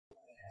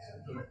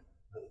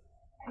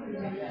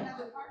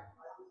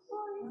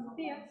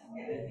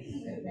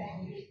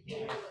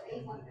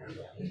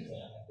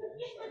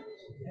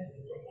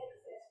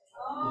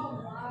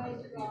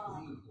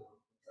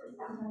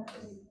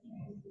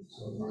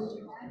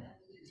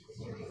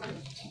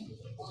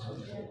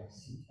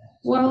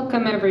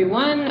Welcome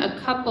everyone. A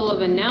couple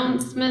of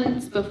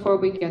announcements before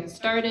we get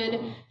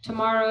started.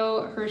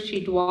 Tomorrow,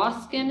 Hershey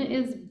Dwoskin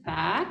is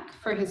back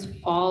for his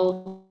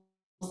fall.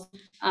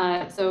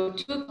 So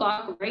 2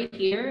 o'clock right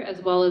here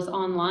as well as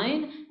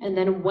online. And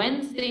then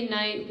Wednesday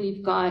night,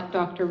 we've got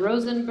Dr.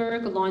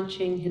 Rosenberg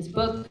launching his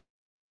book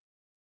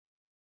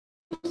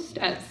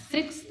at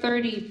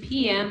 6:30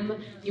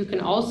 p.m. You can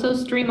also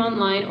stream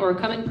online or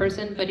come in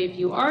person, but if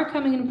you are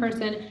coming in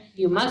person,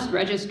 you must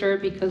register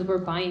because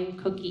we're buying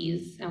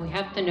cookies and we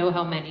have to know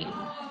how many.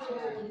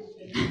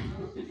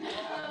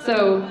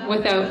 So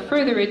without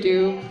further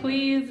ado,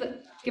 please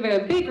give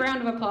a big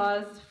round of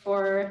applause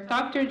for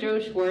Dr. Joe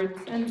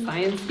Schwarcz and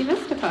Science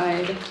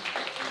Demystified.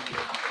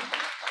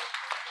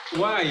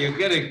 Wow, you're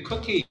getting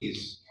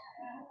cookies.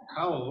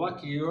 How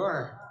lucky you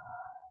are.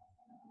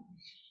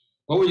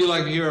 What would you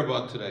like to hear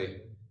about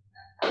today?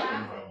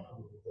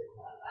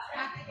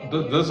 It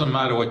doesn't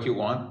matter what you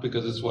want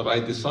because it's what I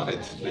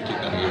decide that you're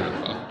going to hear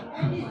about.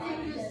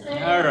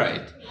 All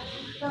right.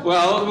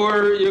 Well,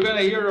 you're going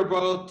to hear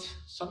about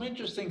some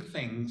interesting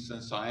things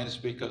in science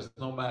because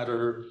no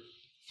matter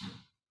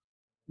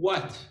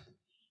what,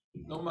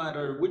 no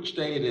matter which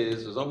day it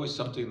is, there's always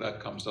something that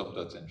comes up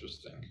that's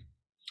interesting.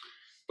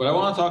 But I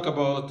want to talk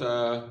about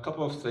a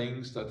couple of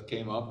things that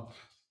came up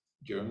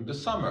during the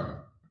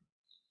summer.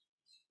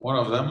 One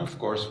of them, of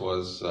course,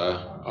 was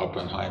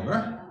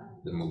Oppenheimer,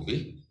 the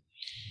movie.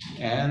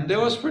 And it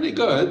was pretty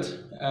good,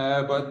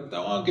 but I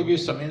want to give you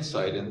some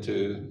insight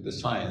into the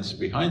science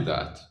behind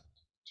that.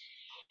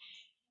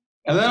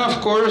 And then,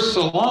 of course,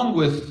 along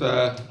with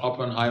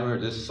Oppenheimer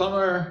this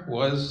summer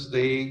was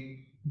the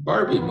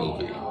Barbie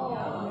movie.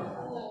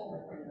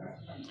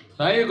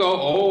 Now you go,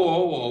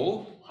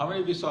 oh. How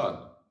many of you saw it?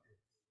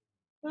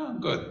 Oh,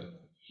 good.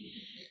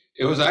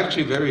 It was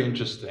actually very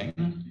interesting,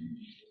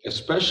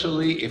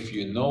 especially if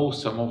you know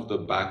some of the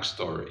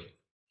backstory.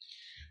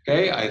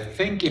 Okay, I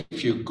think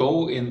if you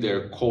go in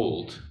there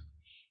cold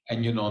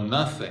and you know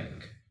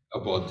nothing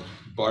about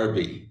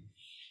Barbie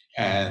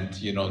and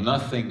you know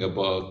nothing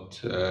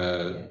about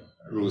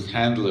Ruth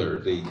Handler,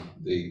 the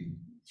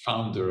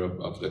founder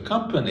of the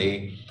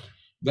company,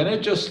 then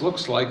it just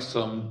looks like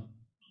some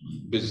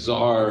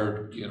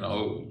bizarre,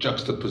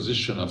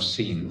 juxtaposition of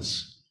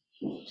scenes.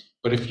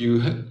 But if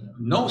you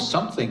know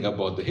something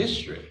about the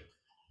history,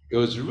 it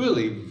was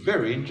really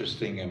very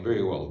interesting and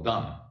very well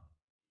done.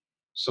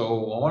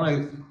 So I want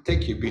to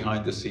take you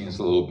behind the scenes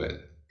a little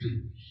bit.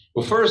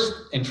 Well, first,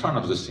 in front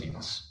of the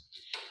scenes.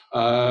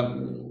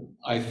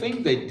 I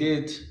think they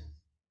did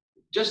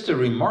just a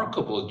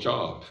remarkable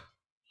job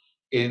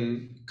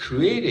in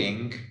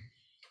creating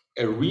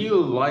a real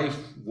life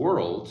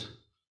world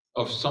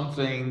of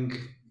something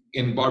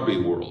in Barbie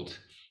world.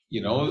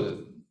 It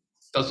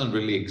doesn't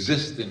really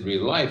exist in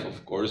real life,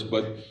 of course,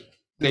 but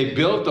they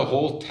built the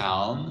whole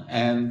town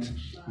and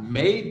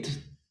made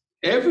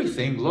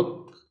everything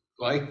look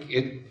like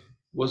it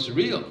was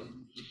real.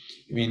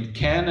 I mean,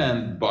 Ken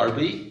and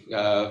Barbie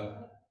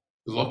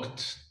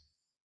looked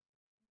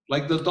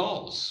like the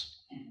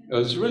dolls. It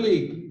was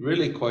really,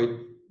 really quite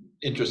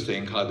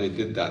interesting how they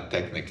did that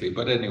technically.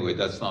 But anyway,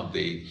 that's not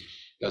the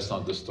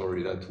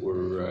story that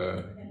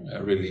we're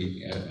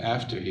really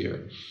after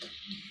here.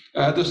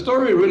 The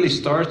story really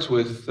starts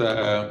with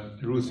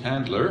Ruth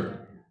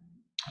Handler,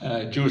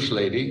 a Jewish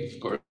lady, of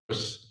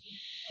course,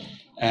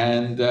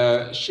 and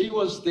she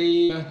was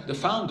the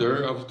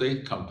founder of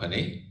the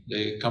company.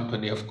 The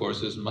company, of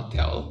course, is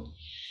Mattel,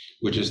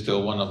 which is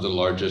still one of the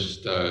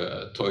largest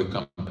toy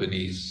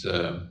companies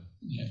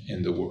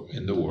in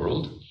the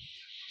world.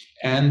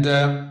 And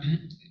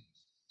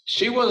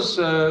she was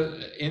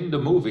in the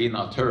movie,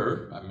 not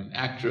her. I mean,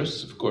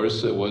 actress, of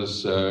course, it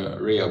was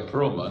Rhea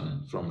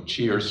Perlman from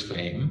Cheers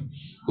fame,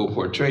 who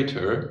portrayed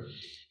her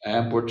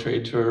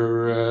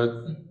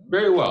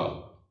very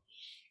well.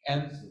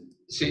 And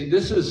see,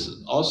 this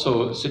is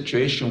also a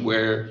situation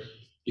where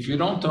if you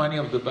don't know any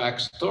of the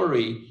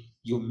backstory,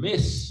 you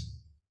miss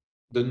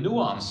the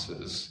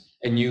nuances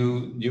and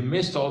you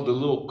missed all the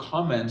little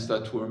comments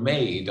that were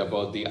made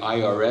about the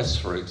IRS,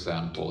 for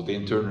example, the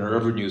Internal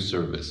Revenue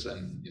Service.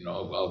 And,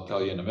 I'll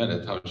tell you in a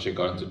minute how she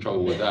got into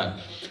trouble with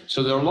that.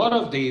 So there are a lot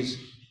of these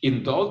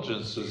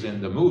indulgences in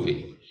the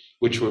movie,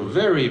 which were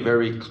very,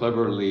 very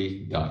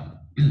cleverly done.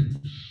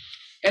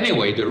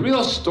 Anyway, the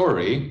real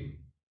story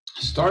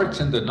starts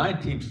in the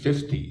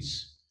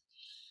 1950s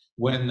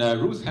when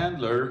Ruth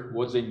Handler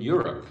was in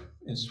Europe,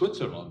 in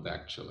Switzerland,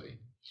 actually,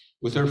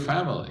 with her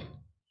family.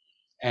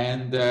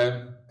 And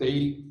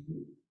they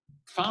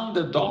found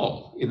a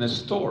doll in a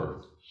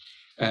store.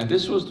 And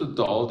this was the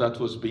doll that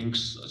was being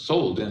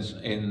sold in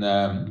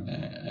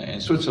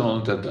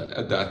Switzerland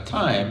at that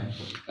time.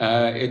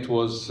 It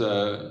was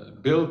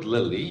Build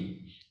Lily,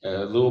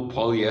 a little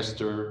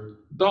polyester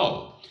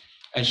doll.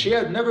 And she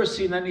had never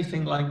seen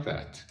anything like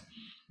that.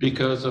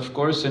 Because of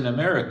course in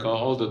America,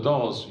 all the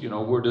dolls,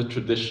 were the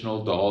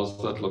traditional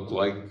dolls that look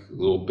like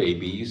little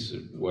babies,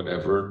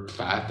 whatever,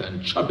 fat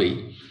and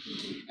chubby.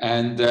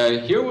 And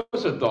here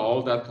was a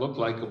doll that looked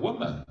like a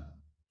woman.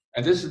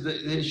 And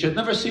she had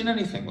never seen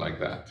anything like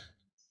that.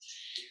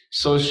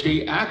 So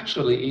she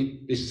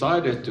actually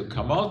decided to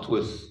come out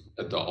with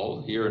a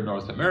doll here in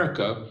North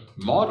America,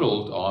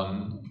 modeled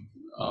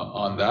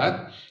on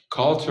that,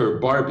 called her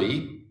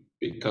Barbie,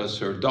 because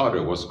her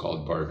daughter was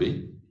called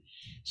Barbie.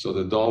 So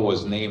the doll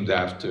was named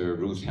after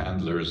Ruth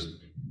Handler's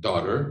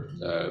daughter,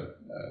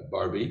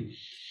 Barbie.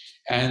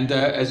 And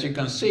as you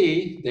can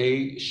see,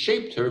 they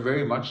shaped her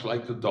very much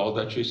like the doll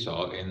that she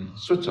saw in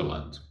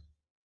Switzerland.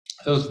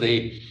 That was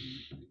the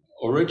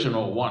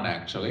original one,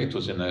 actually. It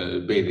was in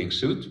a bathing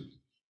suit.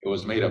 It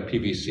was made of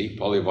PVC,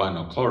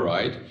 polyvinyl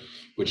chloride,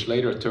 which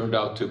later turned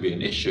out to be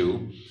an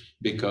issue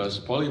because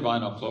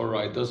polyvinyl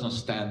chloride doesn't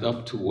stand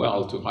up too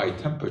well to high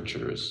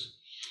temperatures.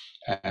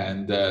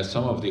 And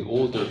some of the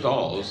older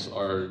dolls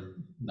are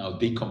now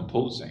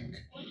decomposing.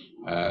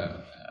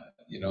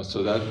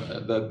 So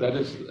that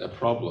is a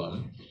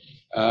problem.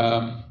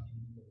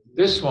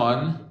 This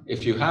one,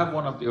 if you have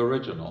one of the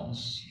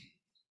originals,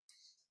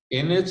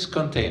 in its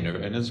container,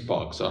 in its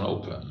box,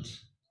 unopened,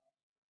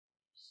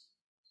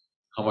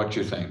 how much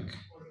you think?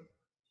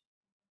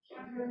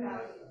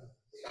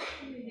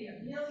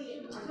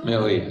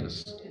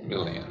 Millions,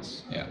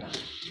 yeah.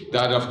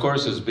 That, of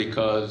course, is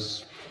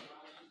because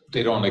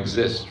they don't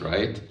exist,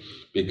 right?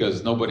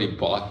 Because nobody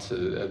bought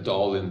a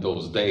doll in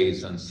those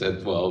days and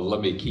said, well,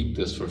 let me keep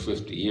this for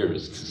 50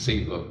 years to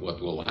see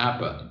what will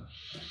happen.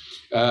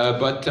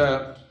 But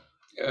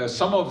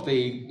some of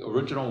the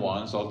original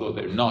ones, although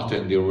they're not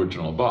in the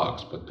original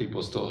box, but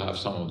people still have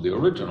some of the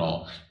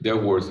original, they're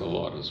worth a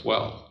lot as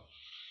well.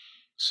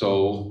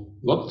 So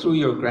look through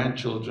your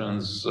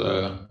grandchildren's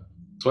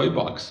toy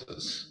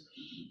boxes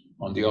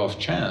on the off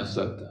chance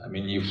that,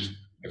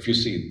 if you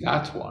see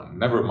that one,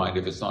 never mind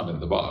if it's not in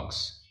the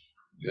box,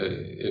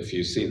 if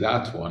you see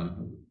that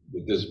one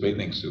with this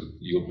bathing suit,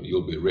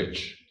 you'll be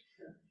rich.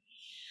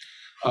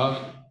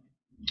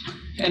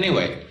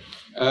 Anyway,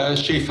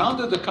 she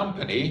founded the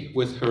company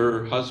with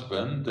her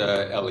husband,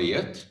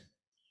 Elliot,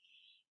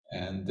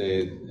 and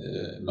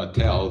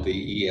Mattel,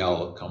 the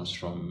EL comes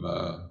from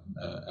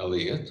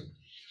Elliot.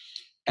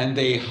 And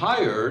they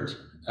hired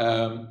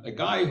a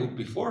guy who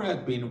before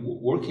had been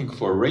working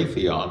for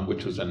Raytheon,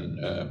 which was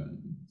a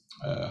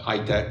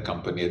high-tech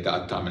company at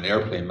that time, an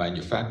airplane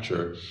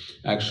manufacturer,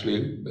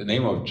 actually the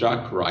name of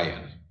Jack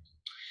Ryan,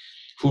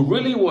 who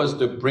really was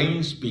the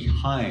brains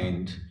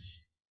behind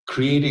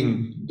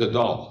creating the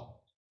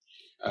doll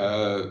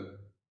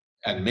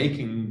and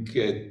making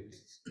it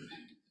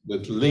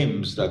with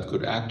limbs that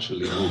could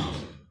actually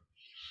move.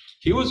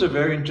 He was a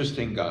very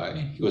interesting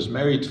guy. He was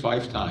married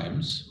 5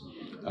 times.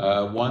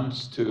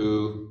 Once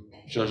to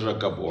Zsa Zsa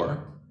Gabor,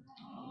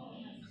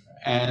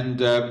 and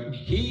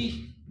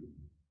he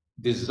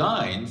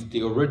designed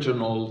the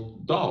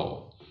original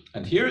doll.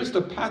 And here is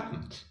the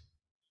patent,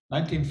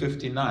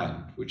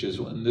 1959, which is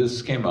when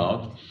this came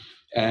out,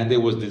 and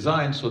it was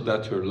designed so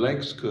that her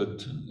legs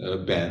could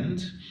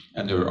bend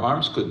and her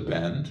arms could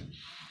bend,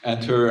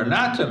 and her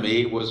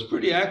anatomy was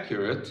pretty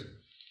accurate,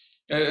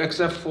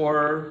 except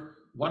for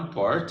one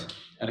part.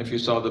 And if you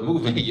saw the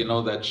movie, you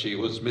know that she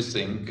was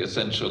missing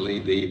essentially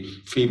the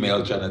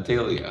female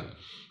genitalia,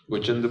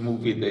 which in the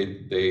movie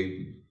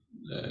they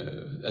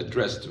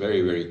addressed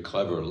very, very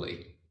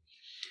cleverly.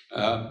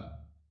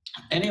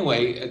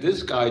 Anyway,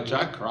 this guy,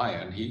 Jack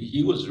Ryan,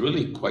 he was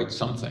really quite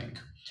something.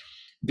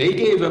 They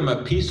gave him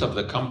a piece of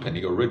the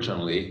company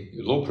originally,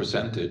 low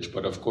percentage,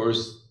 but of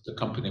course the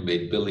company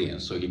made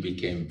billions, so he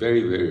became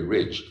very, very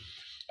rich.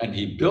 And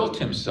he built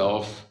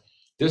himself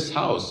this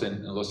house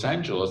in Los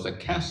Angeles, a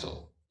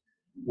castle,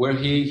 where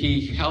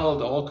he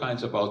held all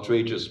kinds of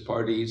outrageous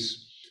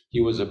parties.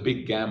 He was a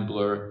big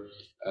gambler.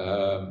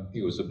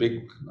 He was a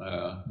big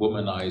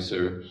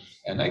womanizer.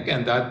 And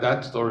again,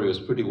 that story was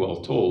pretty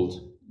well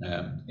told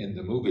in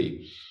the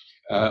movie.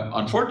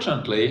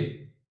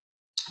 Unfortunately,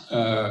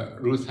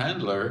 Ruth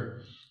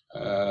Handler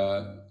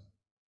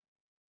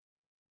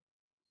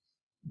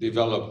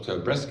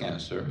developed breast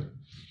cancer,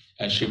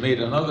 and she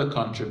made another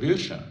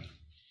contribution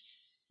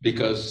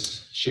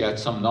because she had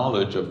some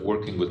knowledge of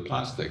working with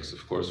plastics,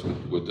 of course,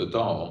 with the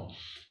doll.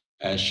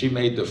 And she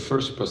made the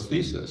first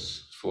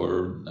prosthesis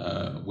for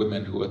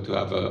women who had to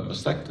have a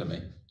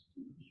mastectomy.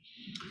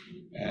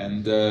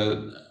 And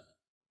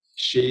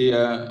she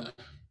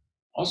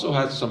also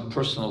had some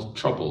personal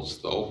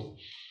troubles, though.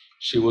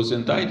 She was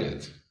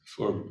indicted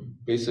for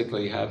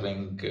basically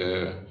having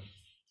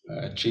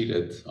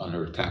cheated on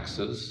her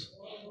taxes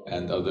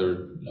and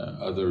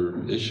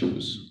other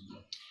issues.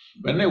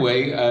 But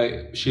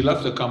anyway, she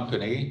left the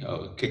company,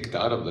 kicked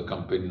out of the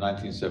company in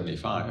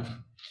 1975,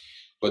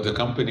 but the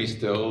company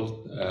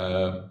still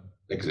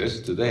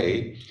exists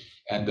today,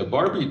 and the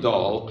Barbie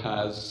doll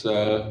has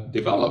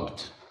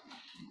developed.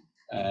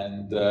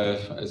 And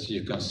as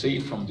you can see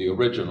from the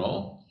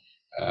original,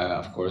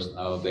 of course,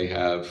 now they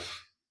have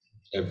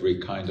every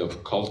kind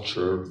of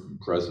culture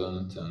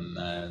present,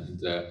 and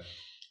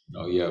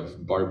you have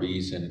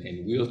Barbies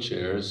in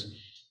wheelchairs,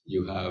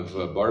 you have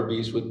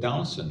Barbies with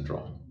Down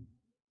syndrome.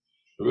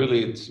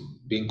 Really, it's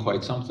been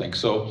quite something.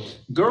 So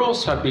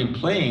girls have been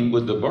playing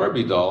with the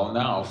Barbie doll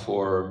now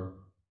for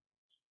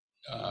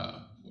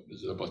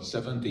about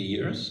 70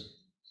 years.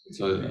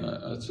 So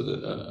it's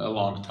a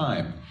long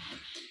time.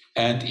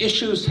 And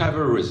issues have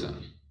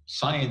arisen,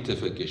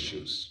 scientific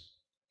issues.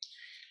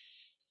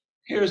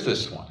 Here's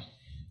this one.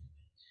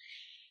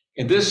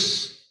 In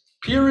this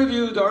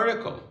peer-reviewed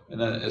article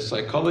in a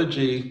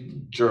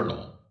psychology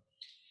journal,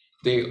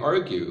 they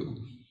argue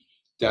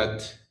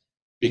that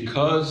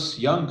because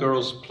young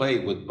girls play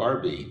with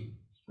Barbie,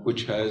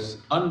 which has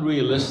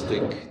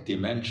unrealistic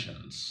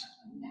dimensions,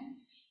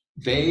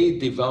 they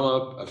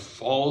develop a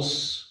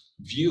false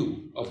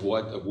view of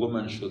what a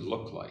woman should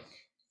look like.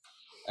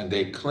 And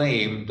they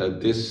claim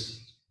that this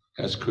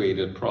has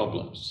created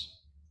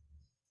problems.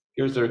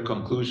 Here's their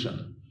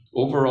conclusion.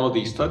 Overall,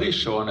 these studies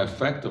show an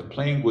effect of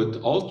playing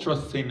with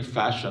ultra-thin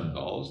fashion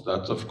dolls,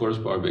 that's of course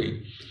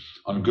Barbie,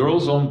 on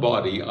girls' own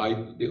body,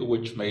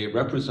 which may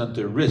represent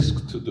a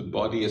risk to the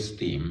body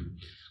esteem.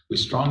 We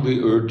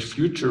strongly urge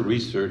future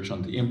research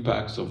on the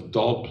impacts of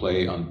doll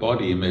play on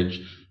body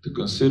image to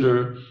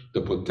consider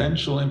the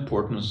potential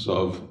importance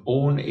of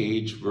own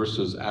age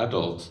versus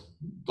adult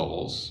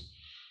dolls,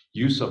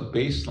 use of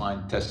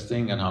baseline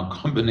testing, and how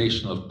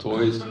combination of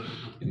toys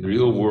in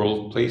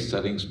real-world play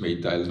settings may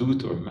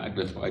dilute or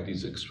magnify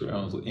these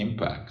experimental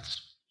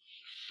impacts.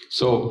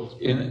 So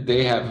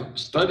they have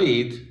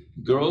studied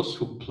girls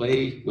who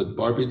play with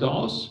Barbie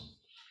dolls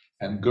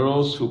and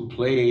girls who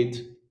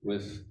played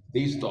with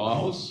these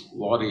dolls,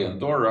 Lottie and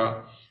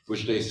Dora,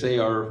 which they say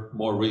are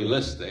more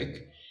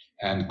realistic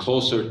and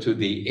closer to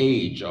the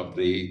age of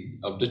the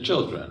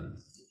children,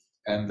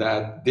 and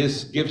that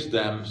this gives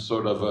them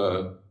sort of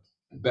a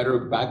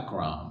better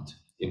background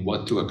in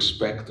what to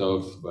expect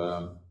of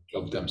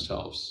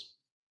themselves.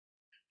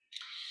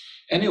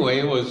 Anyway,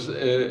 it was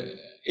an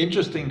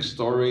interesting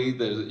story.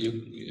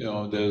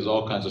 There's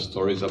all kinds of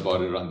stories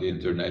about it on the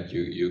internet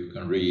you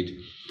can read.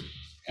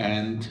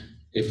 And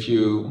if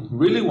you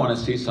really want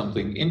to see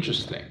something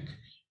interesting,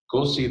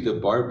 go see the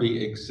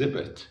Barbie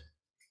exhibit,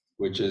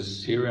 which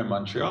is here in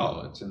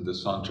Montreal. It's in the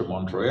Centre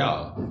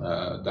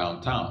Montreal,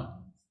 downtown.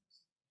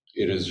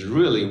 It is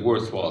really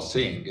worthwhile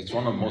seeing. It's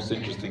one of the most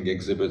interesting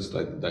exhibits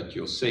that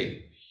you'll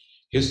see.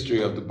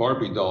 History of the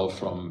Barbie doll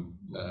from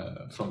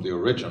the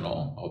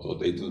original, although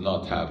they do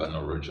not have an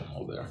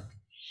original there.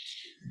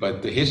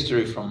 But the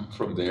history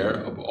from there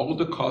of all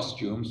the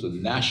costumes, the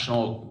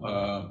national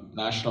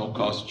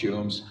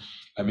costumes.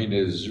 I mean,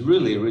 it is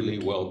really, really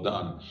well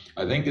done.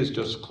 I think it's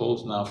just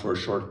closed now for a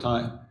short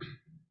time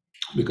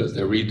because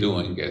they're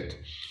redoing it.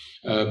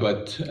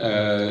 But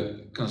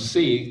can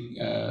see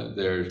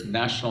their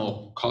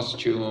national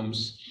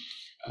costumes,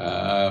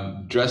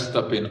 dressed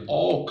up in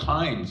all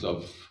kinds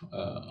of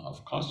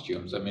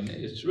costumes. I mean,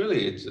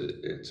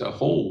 it's a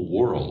whole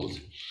world,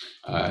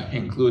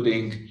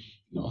 including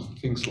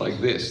things like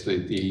this,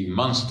 the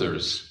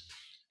monsters.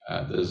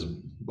 There's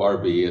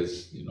Barbie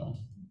as the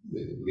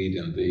lead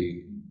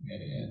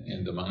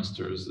in the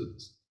monsters.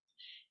 It's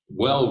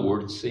well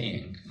worth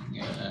seeing,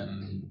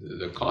 and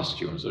the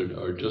costumes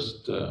are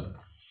just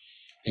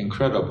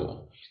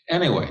incredible.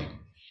 Anyway,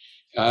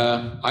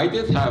 I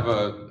did have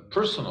a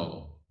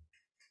personal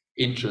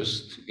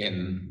interest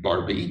in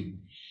Barbie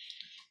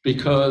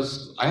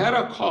because I had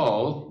a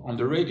call on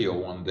the radio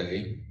one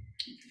day.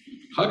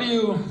 How do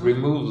you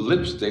remove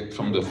lipstick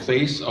from the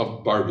face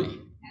of Barbie?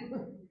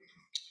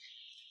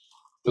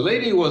 The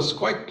lady was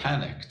quite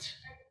panicked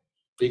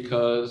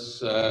because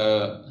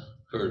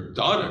her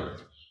daughter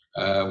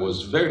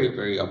was very,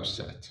 very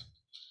upset.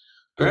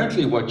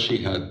 Apparently what she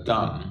had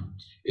done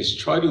is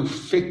try to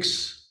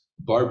fix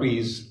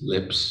Barbie's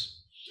lips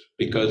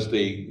because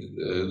the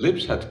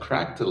lips had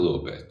cracked a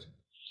little bit.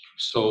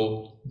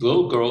 So the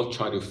little girl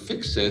tried to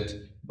fix it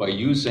by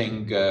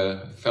using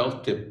a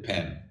felt tip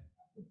pen.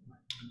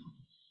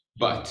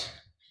 But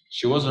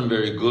she wasn't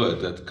very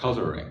good at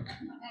coloring,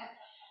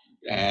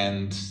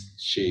 and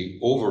she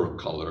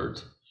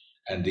overcolored,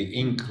 and the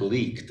ink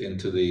leaked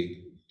into the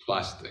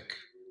plastic.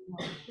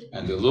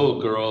 And the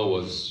little girl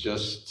was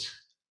just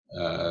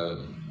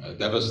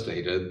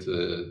devastated,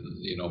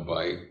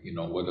 by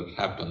what had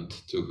happened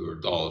to her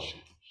doll.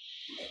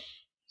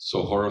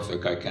 So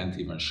horrific, I can't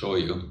even show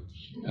you.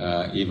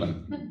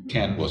 Even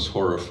Ken was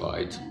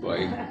horrified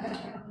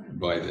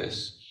by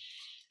this,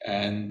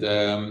 and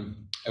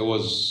it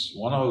was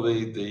one of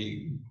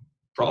the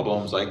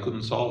problems I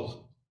couldn't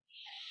solve.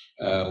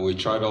 We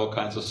tried all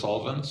kinds of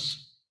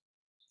solvents,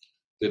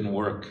 didn't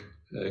work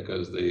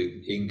because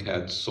the ink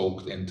had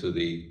soaked into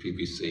the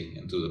PVC,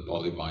 into the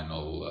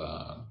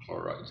polyvinyl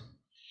chloride.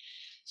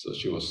 So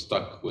she was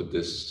stuck with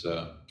this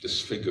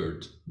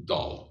disfigured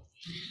doll.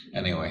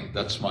 Anyway,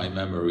 that's my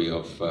memory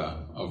of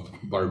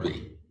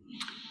Barbie.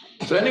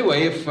 So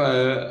anyway, if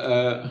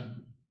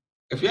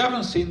you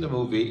haven't seen the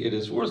movie, it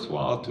is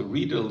worthwhile to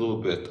read a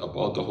little bit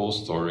about the whole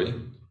story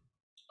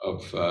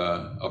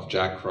of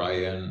Jack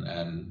Ryan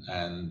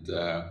and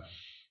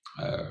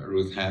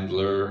Ruth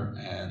Handler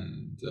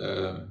and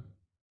if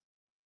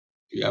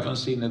you haven't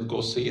seen it,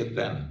 go see it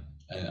then.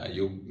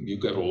 You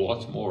get a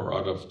lot more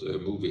out of the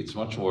movie. It's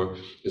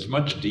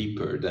much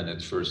deeper than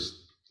it first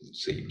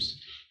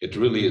seems. It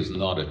really is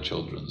not a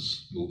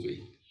children's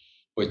movie,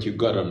 but you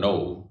gotta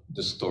know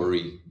the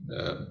story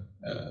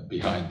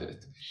behind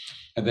it.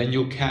 And then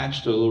you'll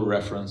catch the little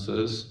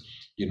references,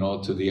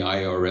 to the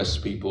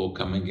IRS people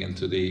coming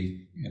into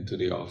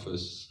the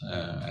office,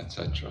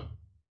 etc.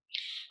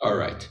 All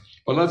right,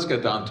 well, let's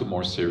get down to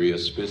more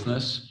serious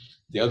business.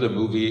 The other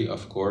movie,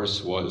 of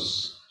course,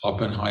 was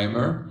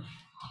Oppenheimer.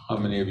 How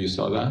many of you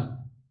saw that?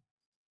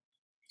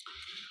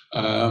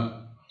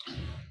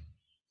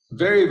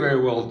 Very,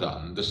 very well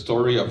done. The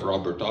story of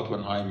Robert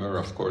Oppenheimer,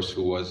 of course,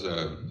 who was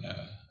a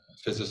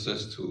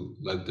physicist who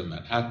led the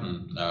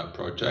Manhattan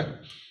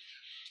Project.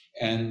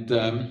 And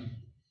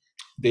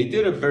they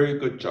did a very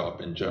good job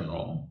in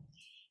general,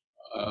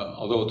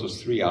 although it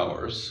was 3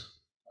 hours.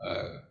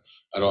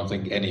 I don't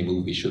think any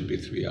movie should be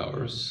 3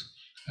 hours.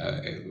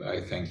 I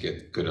think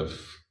it could have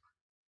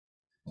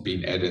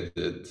been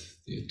edited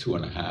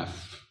 2.5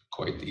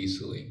 quite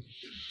easily.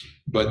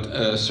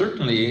 But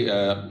certainly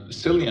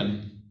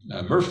Cillian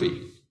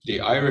Murphy,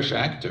 the Irish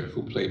actor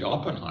who played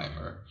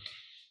Oppenheimer,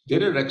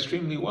 did it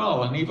extremely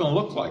well and even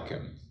looked like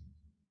him.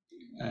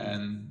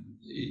 And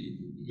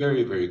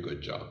very, very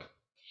good job.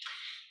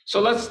 So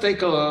let's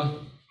take a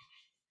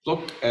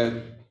look at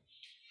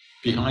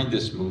behind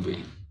this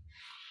movie,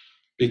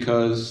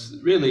 because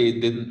really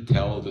it didn't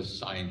tell the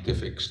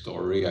scientific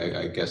story.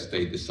 I guess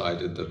they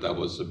decided that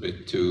was a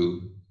bit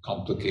too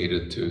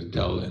complicated to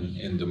tell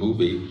in the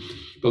movie.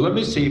 But let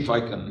me see if I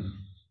can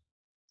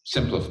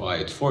simplify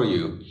it for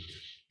you,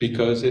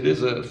 because it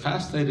is a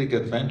fascinating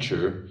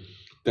adventure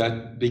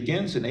that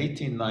begins in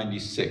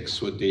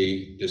 1896 with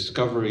the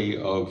discovery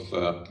of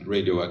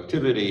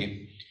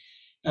radioactivity,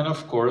 and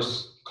of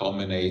course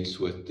culminates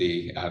with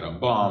the atom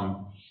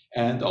bomb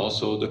and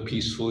also the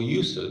peaceful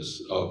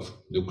uses of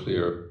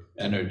nuclear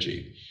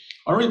energy.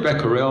 Henri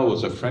Becquerel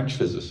was a French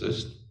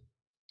physicist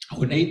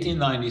who in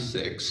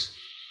 1896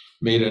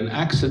 made an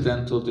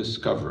accidental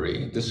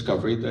discovery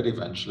that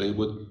eventually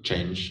would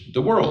change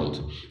the world.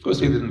 Of course,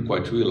 he didn't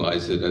quite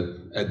realize it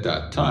at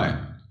that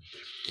time.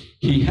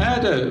 He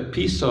had a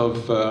piece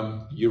of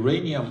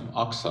uranium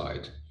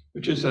oxide,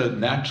 which is a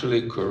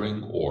naturally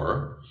occurring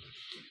ore,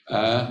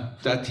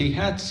 that he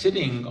had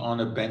sitting on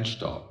a bench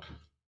top.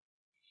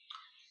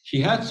 He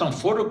had some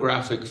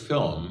photographic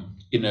film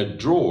in a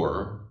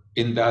drawer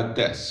in that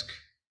desk,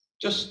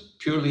 just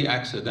purely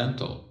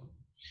accidental.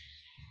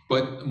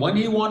 But when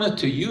he wanted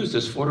to use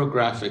this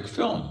photographic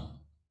film,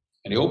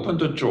 and he opened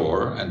the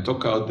drawer and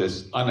took out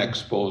this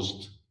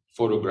unexposed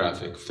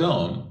photographic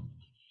film,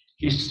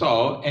 he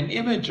saw an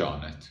image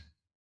on it.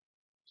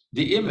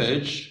 The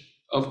image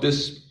of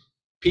this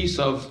piece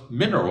of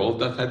mineral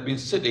that had been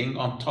sitting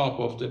on top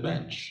of the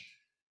bench.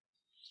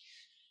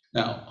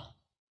 Now,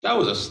 that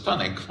was a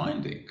stunning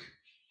finding,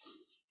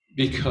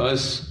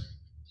 because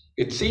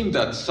it seemed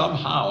that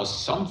somehow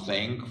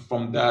something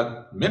from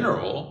that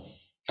mineral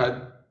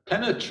had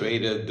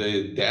penetrated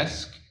the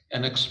desk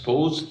and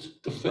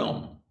exposed the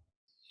film.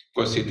 Of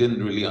course, he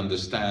didn't really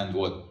understand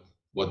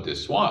what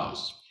this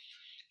was,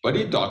 but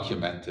he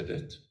documented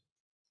it.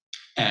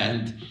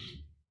 And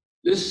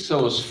this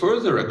was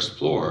further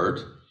explored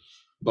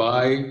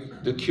by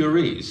the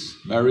Curies,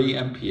 Marie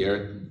and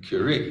Pierre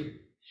Curie.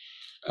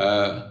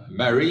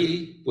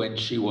 Marie, when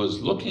she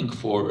was looking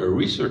for a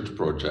research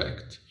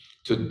project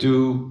to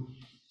do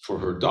for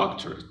her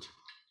doctorate,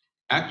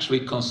 actually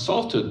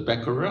consulted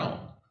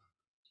Becquerel.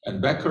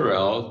 And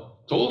Becquerel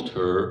told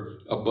her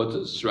about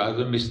this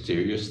rather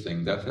mysterious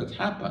thing that had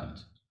happened.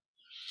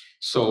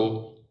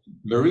 So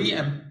Marie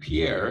and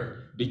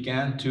Pierre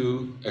began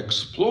to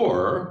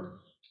explore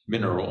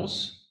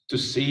minerals to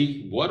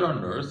see what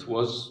on earth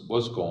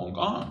was going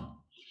on.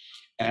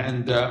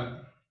 And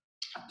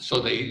so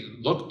they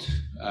looked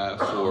at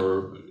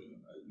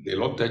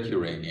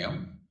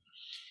uranium,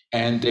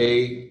 and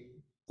they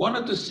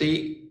wanted to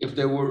see if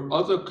there were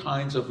other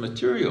kinds of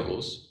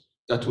materials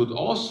that would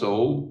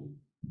also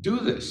do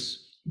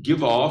this,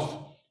 give off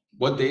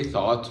what they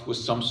thought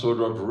was some sort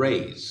of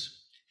rays.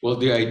 Well,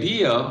 the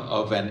idea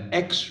of an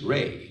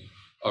X-ray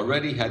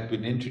already had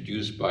been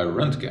introduced by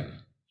Röntgen,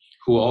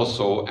 who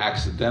also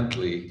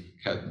accidentally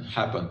had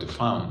happened to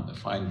find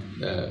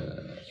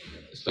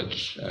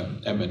such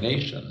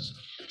emanations.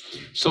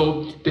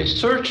 So they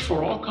searched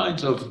for all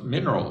kinds of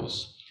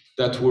minerals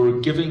that were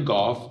giving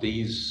off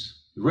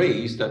these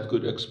rays that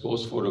could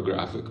expose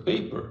photographic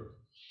paper.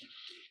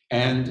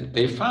 And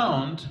they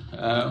found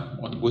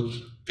one with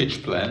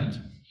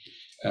pitchblende,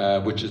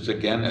 which is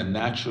again a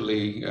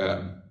naturally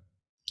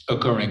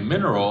occurring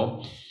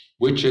mineral,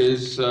 which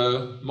is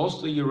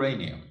mostly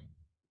uranium,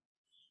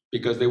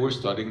 because they were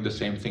studying the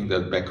same thing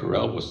that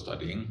Becquerel was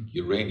studying.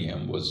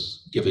 Uranium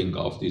was giving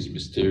off these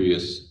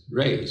mysterious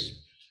rays.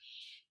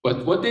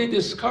 But what they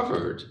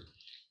discovered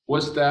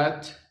was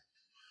that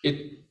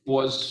it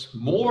was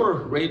more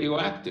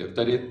radioactive,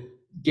 that it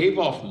gave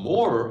off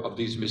more of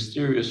these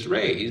mysterious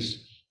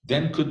rays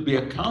then could be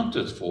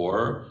accounted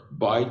for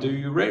by the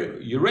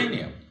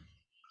uranium.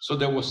 So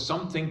there was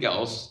something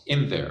else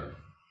in there.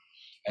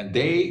 And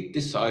they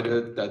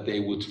decided that they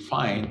would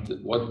find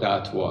what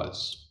that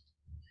was.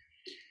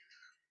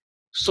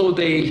 So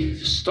they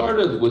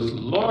started with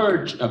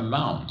large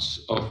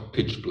amounts of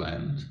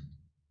pitchblende,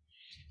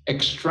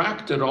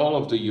 extracted all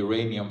of the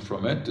uranium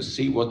from it to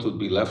see what would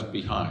be left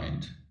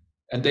behind.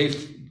 And they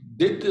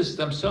did this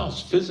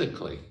themselves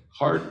physically,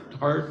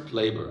 hard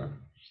labor.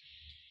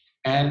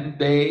 And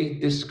they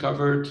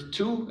discovered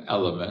two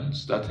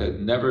elements that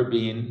had never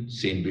been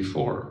seen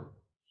before.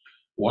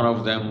 One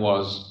of them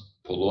was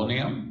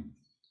polonium,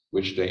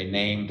 which they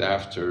named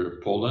after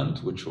Poland,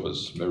 which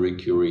was Marie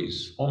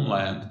Curie's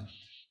homeland.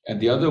 And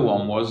the other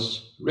one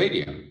was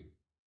radium.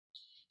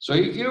 So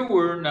here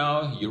were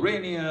now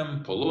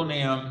uranium,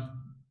 polonium,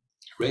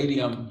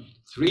 radium,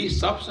 three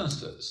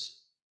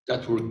substances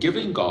that were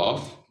giving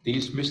off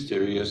these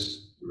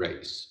mysterious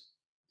rays.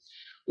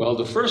 Well,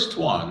 the first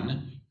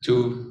one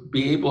to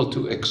be able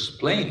to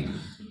explain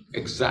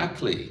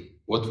exactly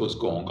what was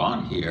going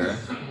on here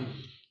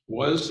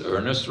was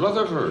Ernest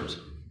Rutherford.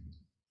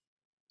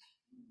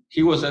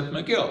 He was at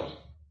McGill.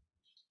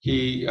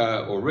 He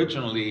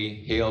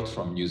originally hailed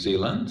from New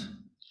Zealand,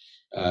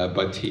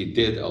 but he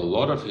did a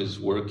lot of his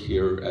work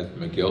here at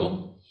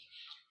McGill.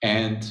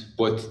 And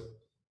what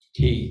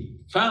he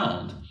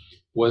found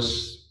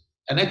was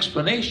an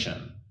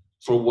explanation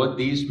for what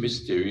these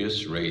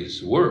mysterious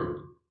rays were.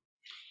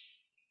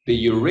 The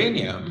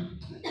uranium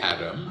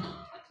atom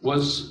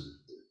was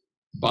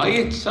by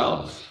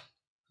itself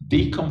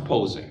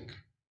decomposing.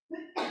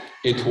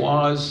 It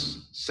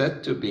was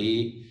said to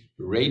be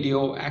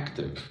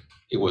radioactive.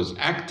 It was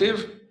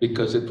active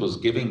because it was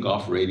giving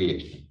off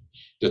radiation.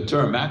 The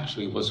term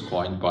actually was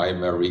coined by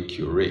Marie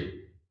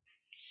Curie.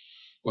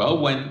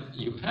 Well, when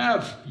you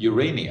have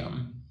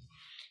uranium,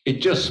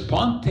 it just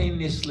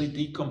spontaneously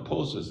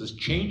decomposes. It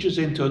changes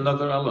into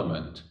another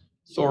element,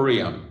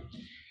 thorium,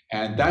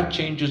 and that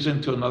changes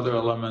into another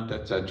element,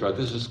 etc.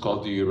 This is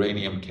called the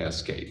uranium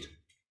cascade.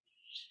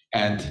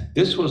 And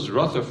this was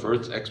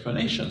Rutherford's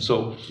explanation.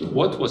 So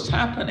what was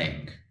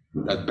happening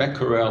that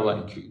Becquerel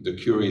and the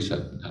Curies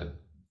had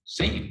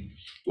seen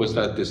was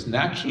that this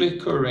naturally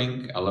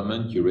occurring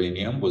element,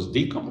 uranium, was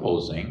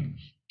decomposing,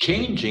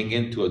 changing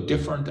into a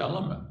different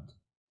element.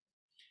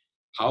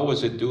 How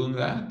was it doing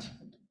that?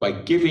 By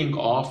giving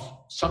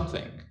off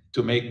something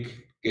to make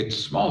it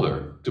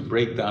smaller, to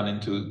break down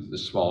into the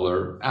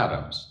smaller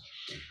atoms.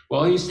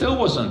 Well, he still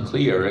wasn't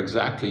clear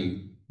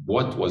exactly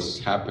what was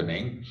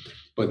happening,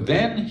 but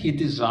then he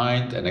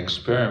designed an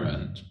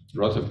experiment,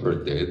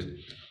 Rutherford did,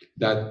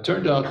 that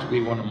turned out to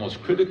be one of the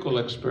most critical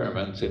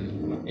experiments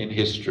in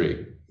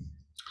history.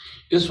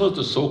 This was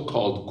the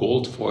so-called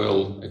gold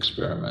foil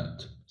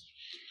experiment,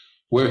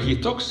 where he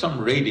took some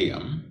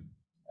radium,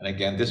 and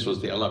again, this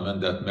was the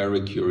element that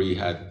Marie Curie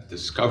had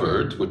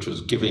discovered, which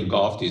was giving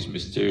off these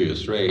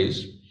mysterious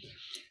rays,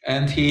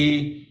 and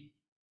he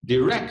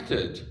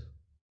directed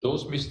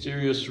those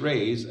mysterious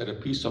rays at a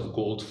piece of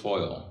gold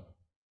foil.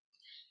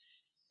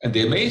 And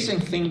the amazing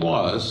thing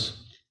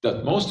was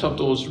that most of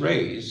those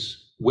rays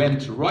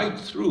went right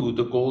through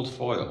the gold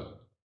foil.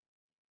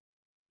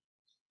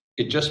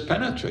 It just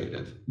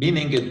penetrated,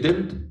 meaning it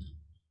didn't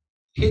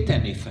hit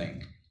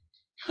anything.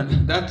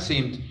 And that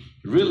seemed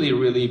really,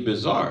 really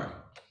bizarre.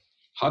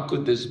 How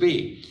could this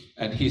be?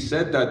 And he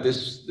said that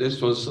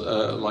this was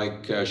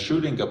like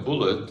shooting a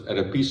bullet at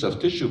a piece of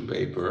tissue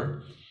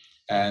paper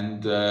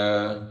and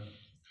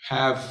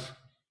have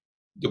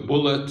the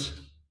bullet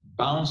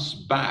bounce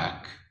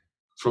back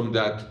from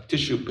that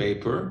tissue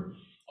paper,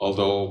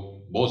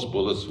 although most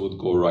bullets would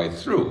go right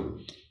through,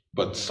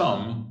 but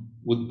some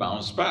would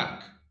bounce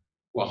back.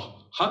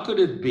 Well, how could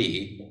it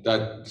be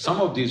that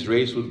some of these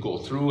rays would go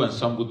through and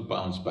some would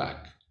bounce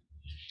back?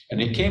 And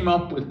he came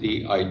up with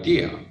the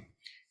idea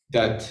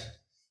that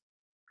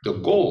the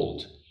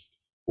gold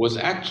was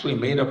actually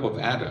made up of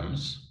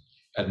atoms,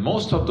 and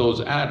most of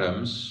those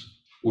atoms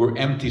were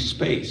empty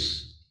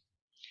space.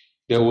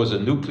 There was a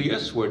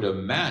nucleus where the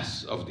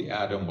mass of the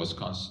atom was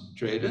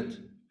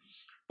concentrated,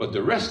 but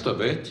the rest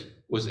of it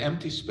was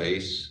empty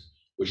space,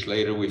 which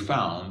later we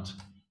found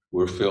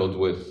were filled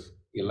with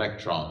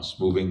electrons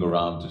moving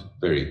around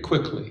very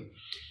quickly.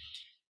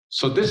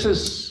 So this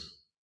is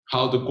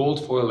how the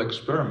gold foil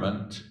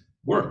experiment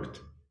worked,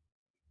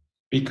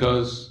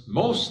 because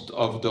most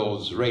of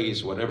those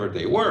rays, whatever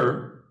they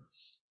were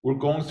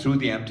going through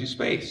the empty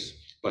space,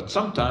 but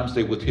sometimes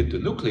they would hit the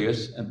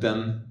nucleus and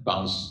then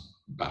bounce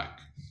back.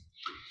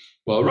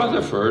 Well,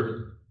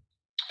 Rutherford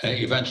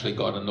eventually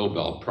got a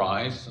Nobel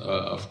Prize,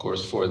 of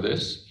course, for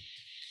this,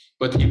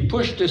 but he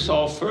pushed this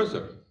all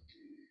further.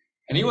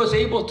 And he was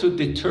able to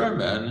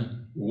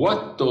determine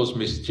what those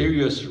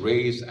mysterious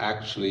rays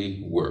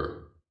actually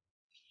were.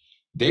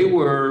 They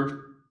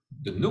were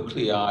the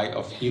nuclei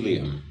of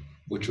helium,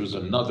 which was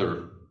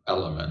another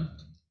element.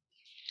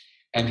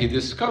 And he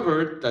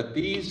discovered that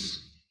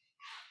these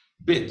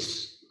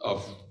bits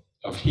of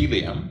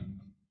helium,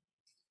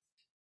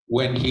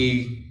 when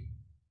he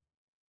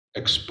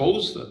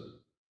exposed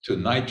them to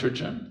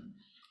nitrogen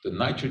the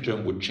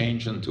nitrogen would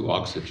change into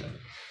oxygen.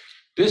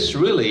 This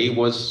really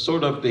was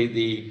sort of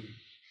the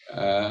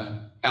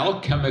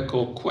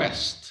alchemical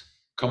quest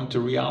come to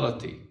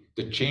reality,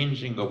 the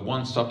changing of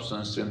one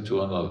substance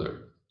into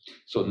another.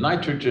 So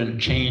nitrogen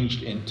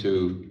changed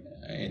into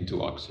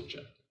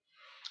oxygen.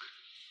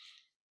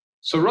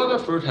 So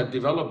Rutherford had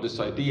developed this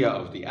idea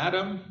of the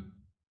atom,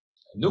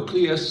 a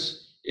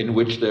nucleus in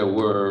which there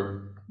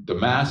were the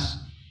mass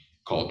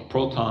called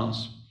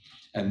protons.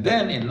 And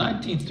then in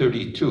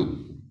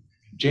 1932,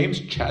 James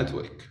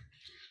Chadwick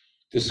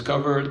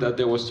discovered that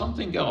there was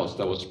something else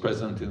that was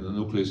present in the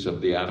nucleus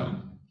of the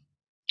atom,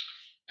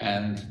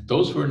 and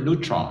those were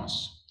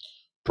neutrons.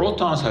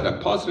 Protons had a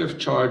positive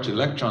charge,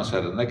 electrons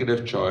had a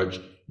negative charge,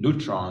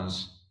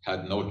 neutrons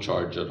had no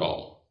charge at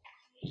all.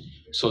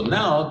 So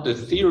now the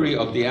theory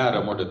of the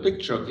atom, or the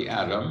picture of the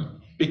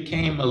atom,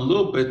 became a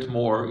little bit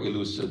more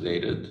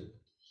elucidated.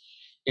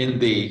 In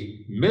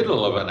the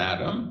middle of an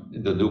atom,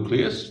 in the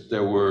nucleus,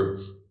 there were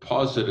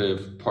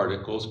positive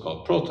particles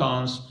called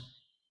protons,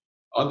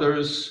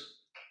 others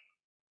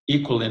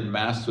equal in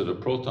mass to the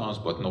protons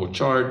but no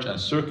charge, and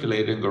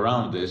circulating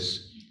around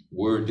this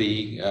were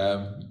the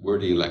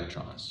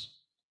electrons.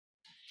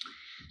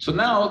 So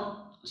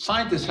now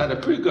scientists had a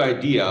pretty good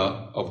idea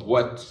of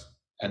what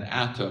an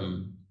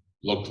atom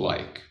looked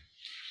like.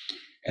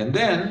 And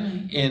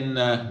then in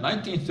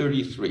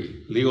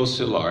 1933, Leo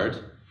Szilard,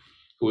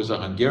 who was a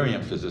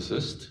Hungarian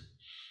physicist,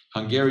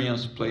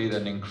 Hungarians played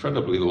an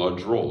incredibly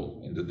large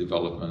role in the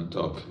development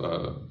of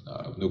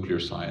nuclear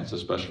science,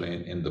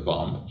 especially in the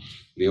bomb.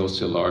 Leo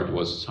Szilard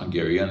was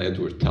Hungarian,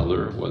 Edward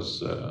Teller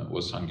was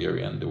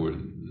Hungarian, there were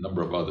a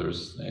number of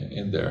others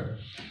in there.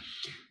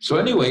 So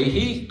anyway,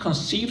 he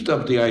conceived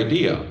of the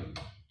idea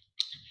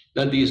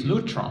that these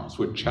neutrons,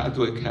 which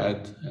Chadwick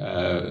had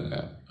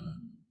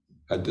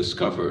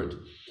discovered,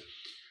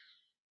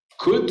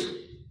 could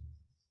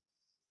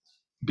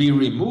be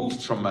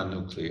removed from a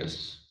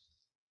nucleus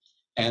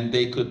and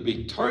they could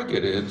be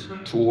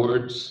targeted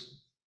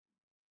towards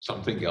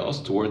something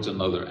else, towards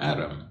another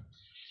atom.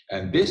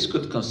 And this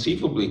could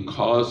conceivably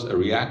cause a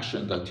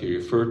reaction that he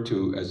referred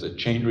to as a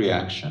chain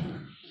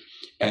reaction.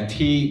 And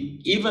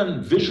he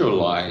even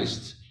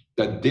visualized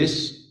that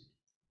this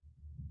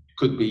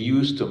could be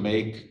used to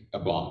make a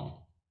bomb.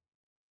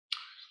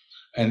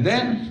 And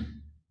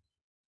then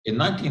in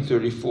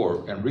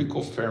 1934,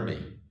 Enrico Fermi,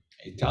 an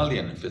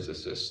Italian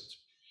physicist,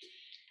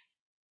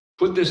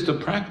 put this to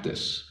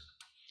practice.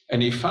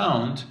 And he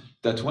found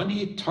that when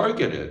he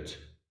targeted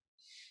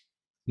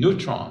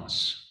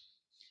neutrons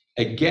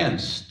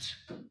against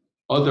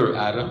other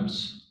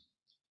atoms,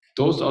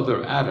 those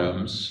other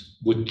atoms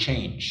would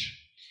change.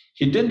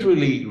 He didn't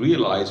really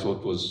realize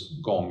what was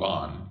going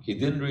on. He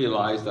didn't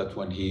realize that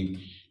when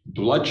he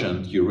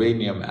bludgeoned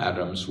uranium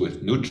atoms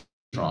with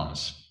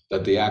neutrons,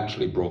 that they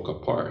actually broke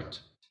apart.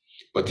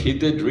 But he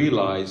did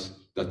realize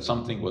that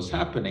something was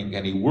happening,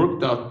 and he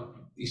worked out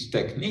these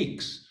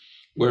techniques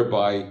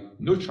whereby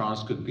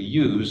neutrons could be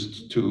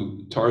used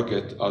to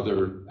target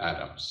other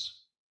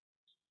atoms.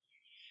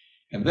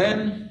 And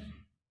then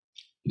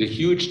the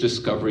huge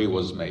discovery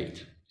was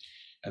made.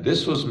 And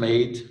this was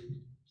made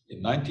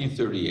in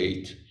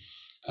 1938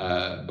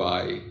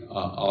 by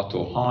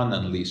Otto Hahn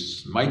and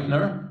Lise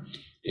Meitner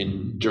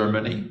in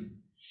Germany.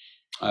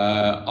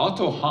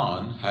 Otto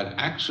Hahn had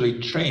actually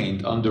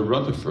trained under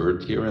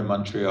Rutherford here in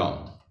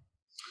Montreal.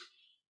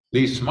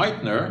 Lise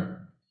Meitner,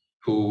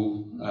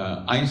 who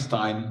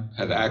Einstein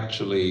had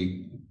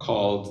actually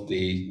called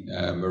the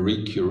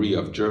Marie Curie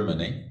of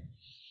Germany,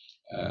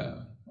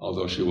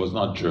 although she was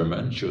not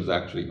German, she was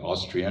actually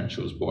Austrian.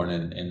 She was born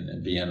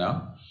in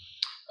Vienna.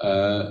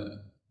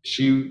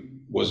 She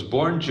was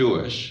born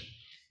Jewish,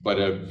 but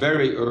at a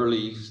very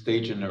early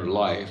stage in her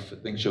life, I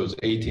think she was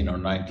 18 or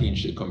 19,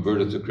 she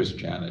converted to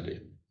Christianity.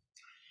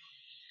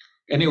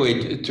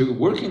 Anyway, to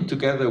working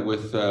together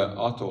with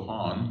Otto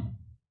Hahn,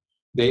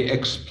 they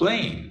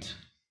explained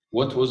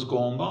what was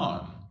going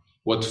on,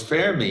 what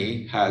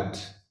Fermi had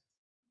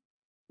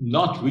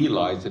not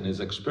realized in his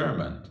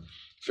experiment.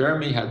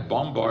 Fermi had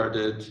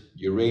bombarded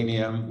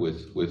uranium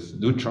with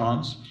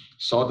neutrons,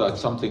 saw that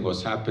something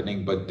was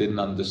happening, but didn't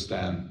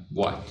understand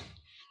what.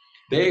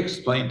 They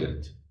explained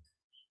it.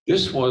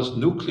 This was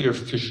nuclear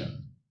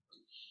fission.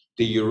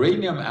 The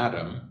uranium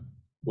atom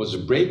was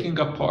breaking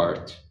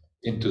apart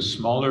into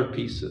smaller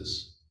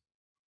pieces.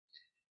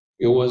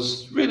 It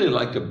was really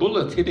like a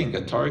bullet hitting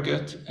a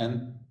target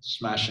and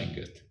smashing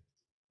it.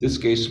 In this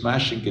case,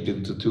 smashing it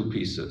into two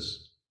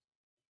pieces.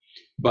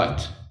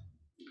 But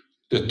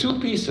the two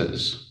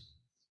pieces,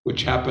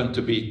 which happened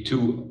to be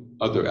two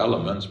other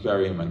elements,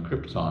 barium and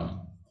krypton,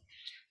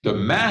 the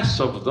mass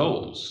of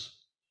those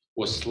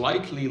was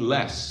slightly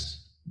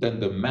less than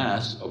the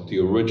mass of the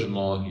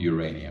original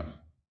uranium.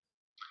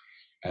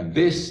 And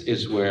this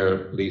is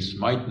where Lise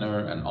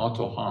Meitner and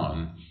Otto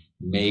Hahn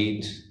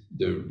made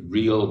the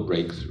real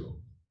breakthrough.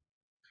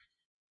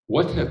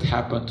 What had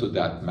happened to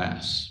that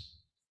mass?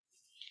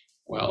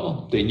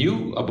 Well, they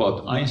knew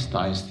about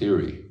Einstein's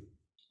theory.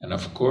 And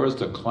of course,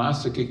 the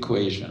classic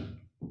equation,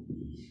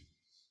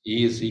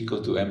 E is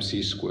equal to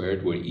mc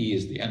squared, where E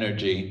is the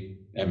energy,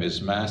 m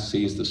is mass,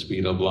 c is the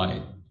speed of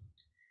light.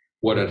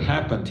 What had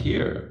happened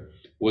here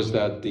was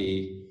that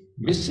the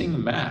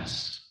missing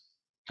mass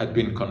had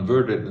been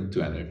converted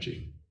into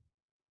energy.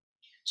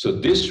 So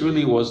this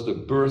really was the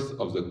birth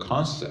of the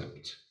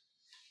concept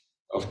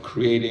of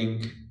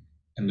creating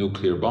a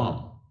nuclear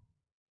bomb.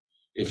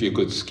 If you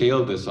could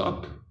scale this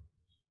up,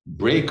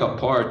 break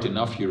apart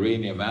enough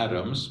uranium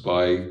atoms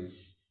by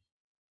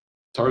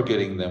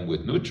targeting them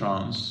with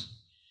neutrons,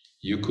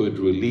 you could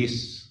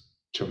release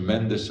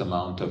tremendous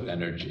amount of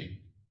energy.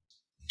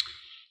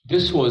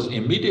 This was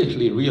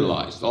immediately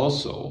realized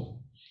also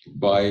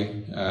by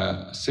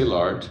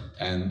Szilard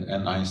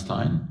and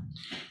Einstein.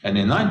 And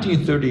in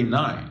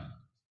 1939,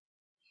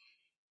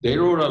 they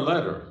wrote a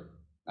letter.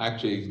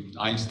 Actually,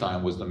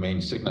 Einstein was the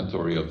main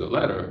signatory of the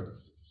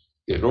letter.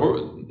 They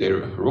wrote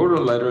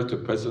a letter to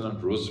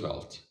President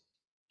Roosevelt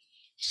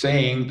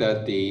saying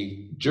that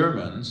the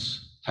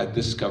Germans had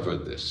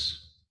discovered this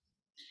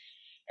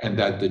and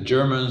that the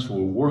Germans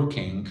were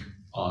working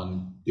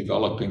on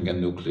developing a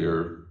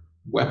nuclear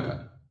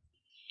weapon.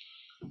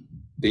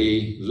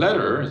 The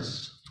letter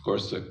is, of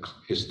course, a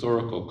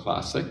historical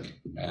classic,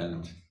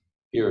 and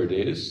here it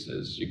is,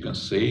 as you can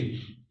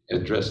see,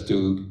 addressed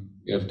to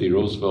F.D.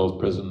 Roosevelt,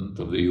 President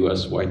of the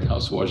US, White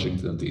House,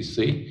 Washington,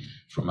 D.C.,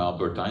 from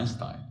Albert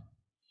Einstein,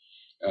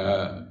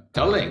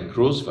 telling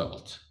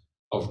Roosevelt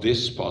of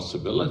this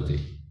possibility,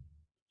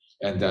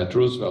 and that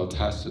Roosevelt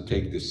has to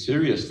take this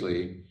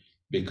seriously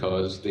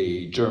because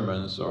the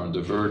Germans are on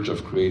the verge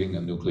of creating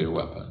a nuclear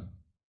weapon.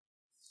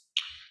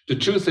 The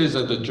truth is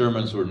that the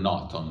Germans were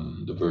not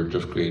on the verge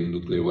of creating a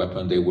nuclear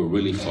weapon. They were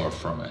really far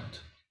from it.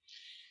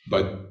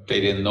 But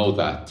they didn't know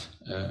that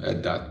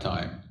at that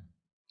time.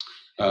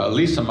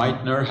 Lisa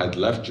Meitner had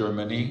left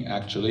Germany,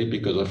 actually,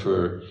 because of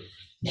her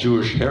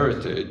Jewish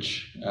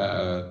heritage.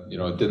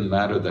 It didn't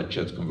matter that she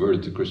had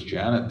converted to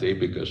Christianity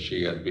because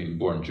she had been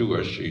born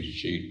Jewish.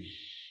 She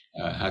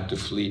had to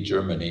flee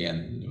Germany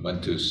and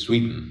went to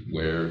Sweden,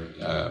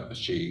 where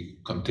she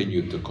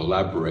continued to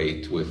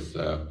collaborate with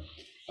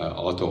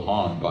Otto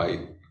Hahn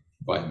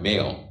by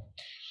mail.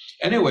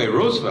 Anyway,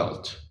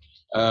 Roosevelt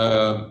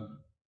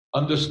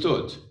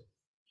understood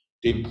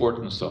the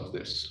importance of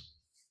this.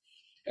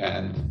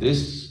 And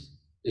this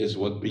is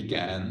what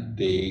began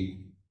the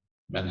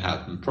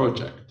Manhattan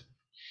Project.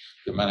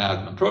 The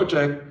Manhattan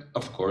Project,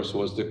 of course,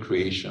 was the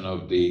creation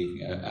of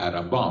the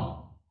atom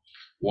bomb.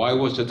 Why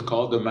was it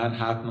called the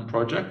Manhattan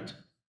Project?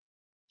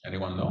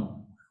 Anyone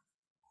know?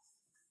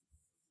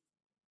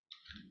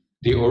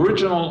 The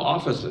original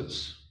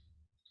offices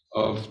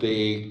of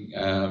the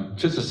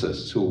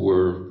physicists who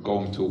were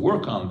going to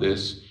work on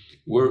this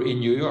were in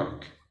New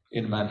York,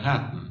 in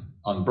Manhattan,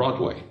 on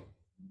Broadway,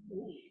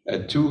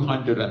 at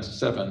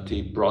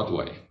 270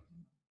 Broadway.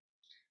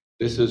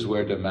 This is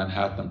where the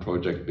Manhattan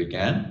Project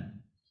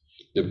began.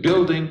 The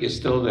building is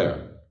still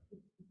there.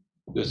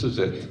 This is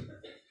it.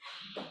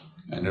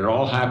 And it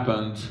all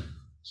happened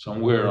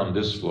somewhere on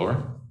this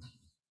floor.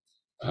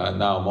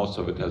 Now most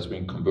of it has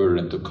been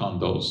converted into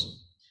condos.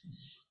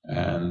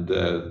 And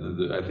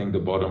I think the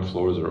bottom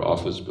floors are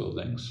office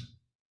buildings.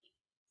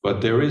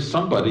 But there is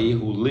somebody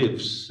who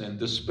lives in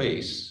the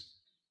space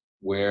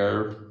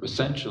where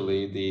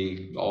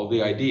essentially all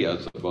the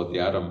ideas about the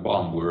atom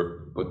bomb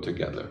were put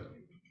together.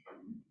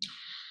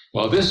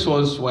 Well, this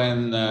was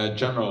when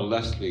General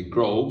Leslie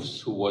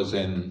Groves, who was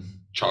in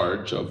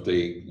charge of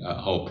the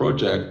whole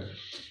project,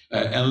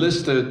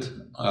 enlisted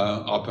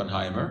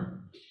Oppenheimer,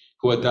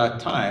 who at that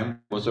time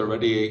was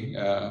already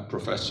a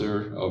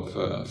professor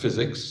of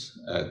physics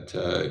at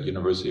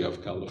University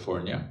of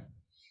California.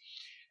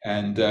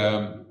 And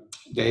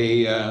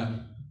they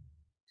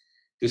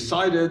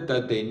decided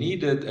that they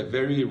needed a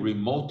very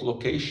remote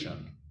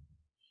location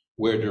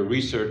where the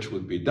research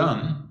would be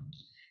done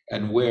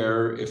and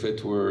where, if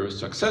it were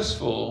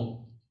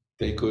successful,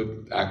 they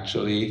could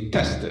actually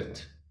test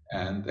it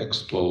and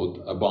explode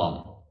a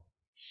bomb.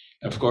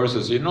 Of course,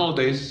 as you know,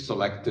 they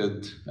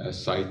selected a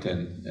site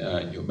in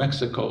New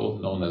Mexico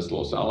known as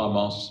Los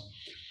Alamos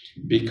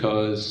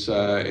because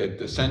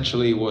it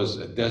essentially was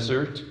a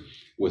desert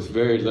with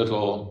very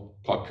little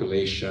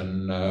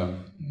population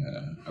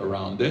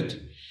around it.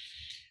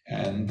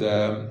 And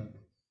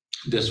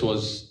this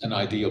was an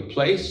ideal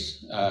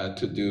place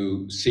to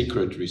do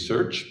secret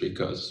research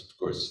because, of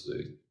course,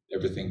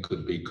 everything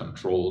could be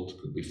controlled,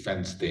 could be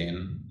fenced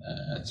in,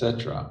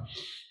 etc.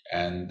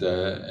 And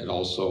it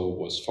also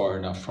was far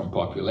enough from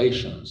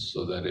populations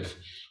so that if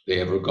they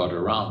ever got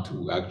around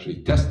to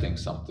actually testing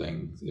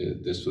something,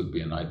 this would be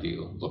an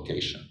ideal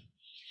location.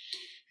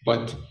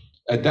 But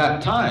at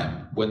that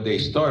time, when they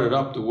started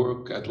up to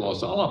work at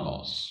Los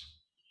Alamos,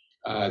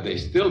 they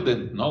still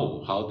didn't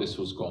know how this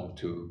was going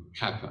to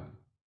happen.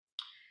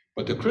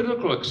 But the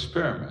critical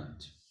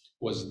experiment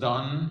was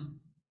done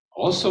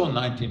also in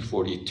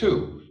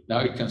 1942.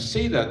 Now you can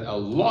see that a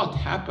lot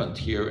happened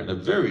here in a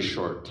very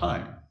short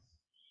time.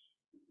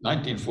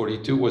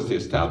 1942 was the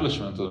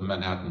establishment of the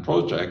Manhattan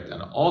Project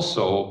and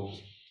also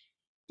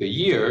the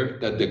year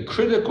that the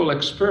critical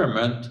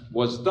experiment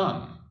was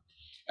done.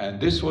 And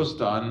this was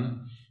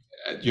done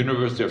at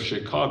University of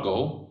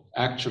Chicago,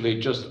 actually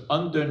just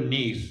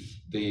underneath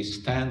the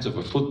stands of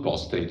a football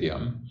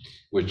stadium,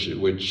 which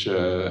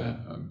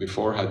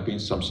before had been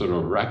some sort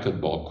of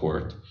racquetball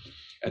court.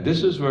 And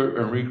this is where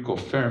Enrico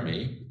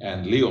Fermi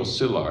and Leo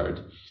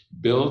Szilard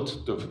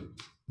built the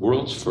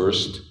world's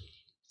first,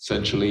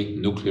 essentially,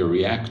 nuclear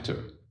reactor.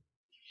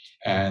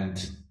 And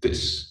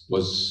this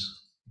was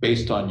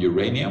based on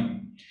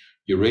uranium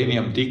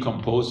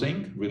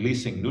decomposing,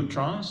 releasing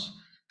neutrons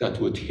that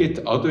would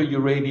hit other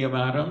uranium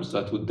atoms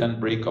that would then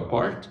break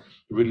apart,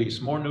 release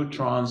more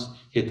neutrons,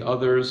 hit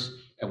others,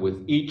 and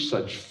with each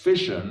such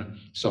fission,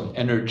 some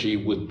energy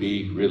would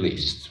be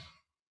released.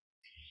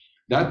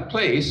 That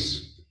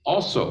place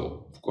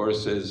also, of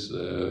course, is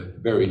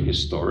very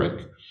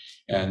historic,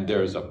 and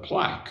there's a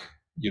plaque,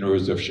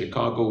 University of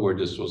Chicago, where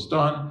this was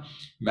done.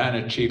 Man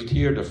achieved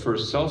here the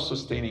first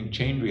self-sustaining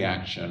chain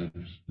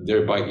reaction,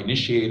 thereby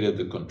initiated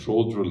the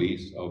controlled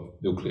release of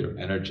nuclear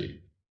energy.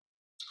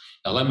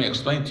 Now let me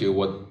explain to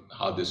you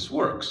how this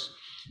works,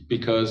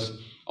 because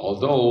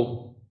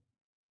although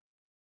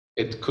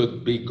it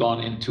could be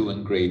gone into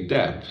in great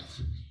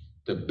depth,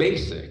 the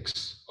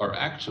basics are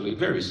actually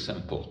very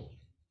simple.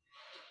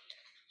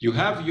 You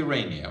have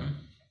uranium.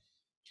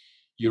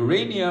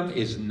 Uranium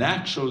is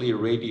naturally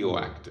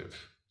radioactive,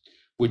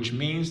 which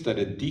means that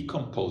it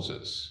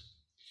decomposes.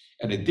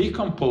 And it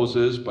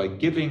decomposes by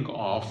giving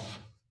off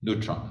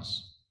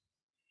neutrons.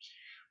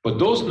 But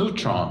those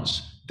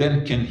neutrons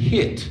then can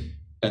hit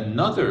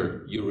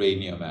another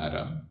uranium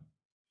atom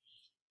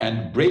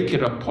and break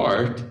it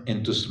apart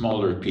into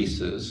smaller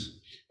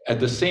pieces, at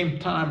the same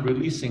time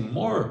releasing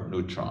more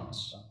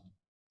neutrons.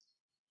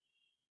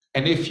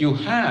 And if you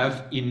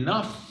have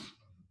enough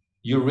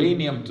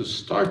uranium to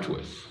start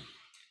with,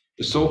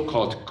 the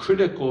so-called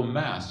critical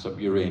mass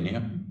of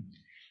uranium,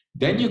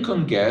 then you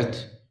can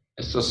get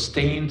a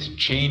sustained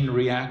chain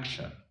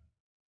reaction.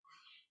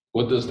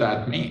 What does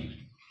that mean?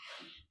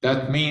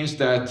 That means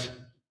that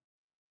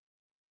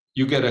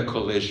you get a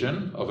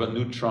collision of a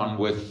neutron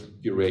with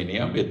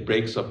uranium, it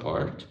breaks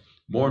apart,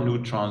 more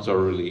neutrons are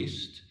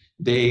released,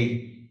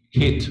 they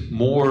hit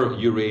more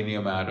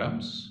uranium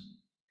atoms,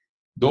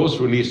 those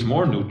release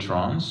more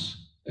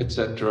neutrons,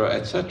 etc.,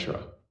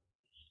 etc.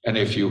 And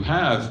if you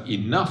have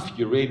enough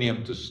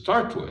uranium to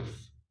start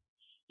with,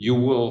 you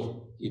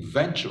will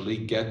eventually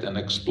get an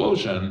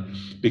explosion,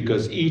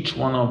 because each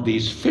one of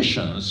these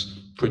fissions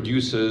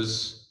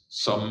produces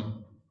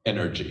some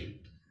energy.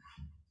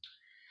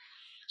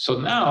 So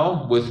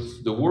now,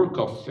 with the work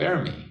of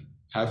Fermi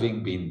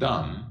having been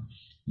done,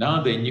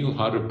 now they knew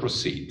how to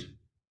proceed.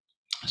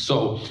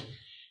 So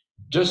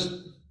just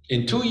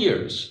in 2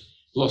 years,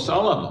 Los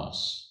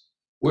Alamos,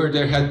 where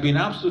there had been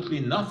absolutely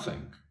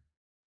nothing,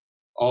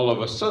 all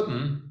of a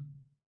sudden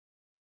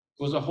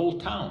was a whole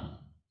town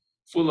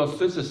full of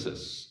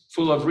physicists,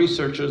 full of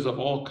researchers of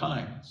all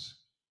kinds.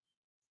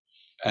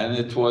 And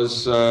it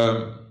was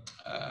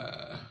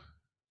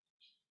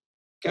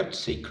kept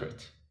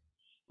secret,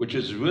 which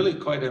is really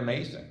quite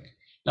amazing.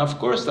 Now, of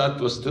course,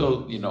 that was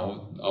still,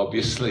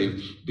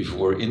 obviously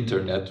before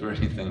internet or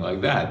anything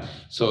like that.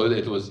 So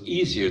it was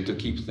easier to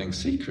keep things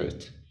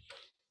secret.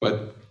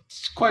 But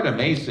it's quite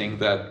amazing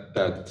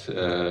that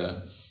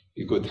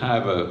you could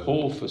have a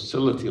whole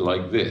facility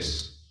like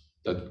this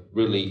that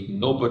really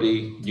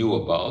nobody knew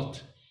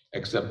about,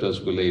 except,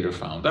 as we later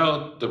found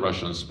out, the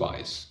Russian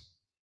spies.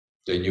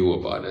 They knew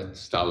about it.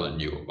 Stalin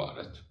knew about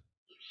it.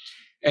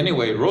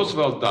 Anyway,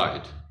 Roosevelt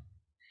died,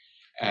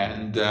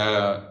 and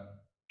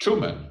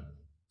Truman,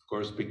 of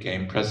course,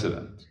 became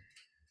president.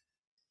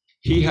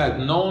 He had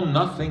known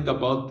nothing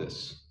about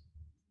this.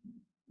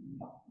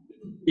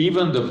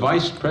 Even the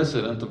vice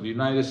president of the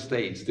United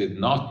States did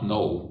not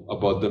know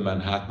about the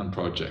Manhattan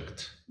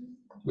Project,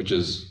 which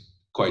is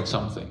quite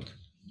something,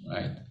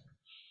 right?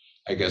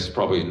 I guess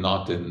probably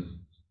not in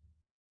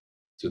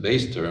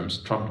today's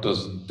terms. Trump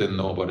didn't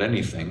know about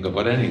anything.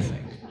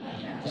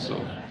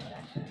 So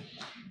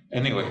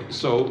anyway,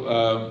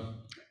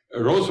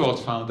 Roosevelt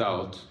found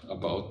out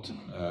about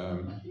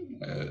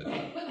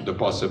the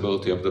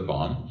possibility of the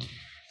bomb.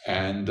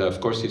 And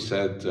of course he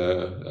said,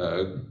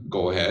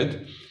 go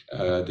ahead.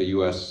 The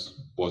US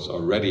was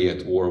already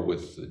at war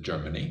with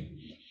Germany.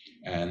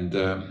 And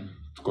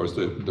of course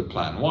the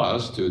plan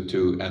was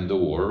to end the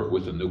war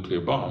with a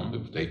nuclear bomb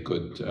if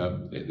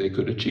they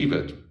could achieve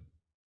it.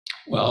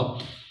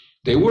 Well,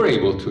 they were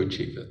able to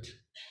achieve it,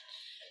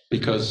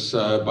 because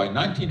by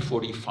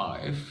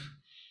 1945,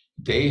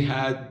 they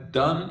had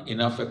done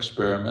enough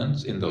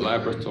experiments in the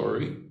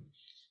laboratory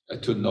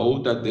to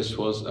know that this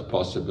was a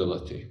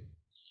possibility.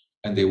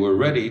 And they were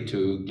ready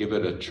to give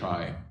it a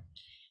try.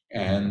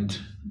 And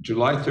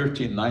July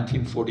 13,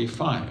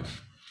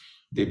 1945,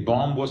 the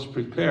bomb was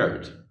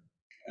prepared.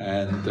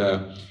 And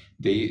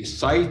the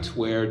site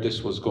where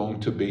this was going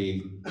to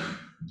be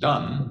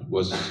done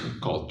was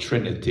called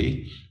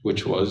Trinity,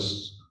 which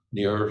was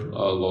near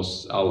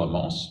Los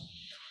Alamos.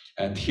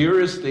 And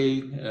here is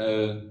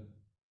the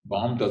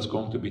bomb that's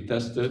going to be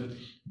tested,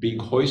 being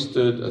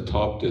hoisted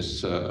atop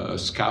this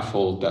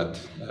scaffold that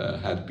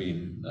had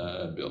been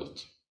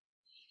built.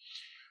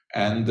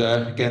 And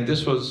again,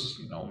 this was,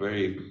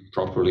 very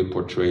properly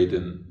portrayed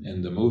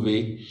in the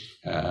movie,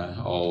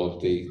 all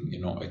of the,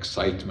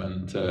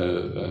 excitement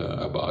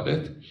about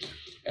it.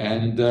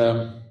 And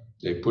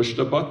they pushed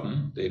the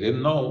button. They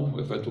didn't know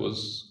if it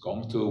was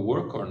going to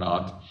work or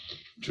not.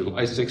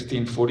 July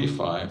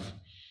 1645,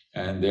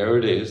 and there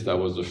it is. That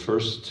was the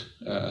first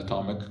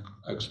atomic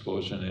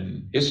explosion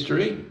in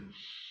history,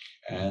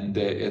 and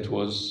it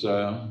was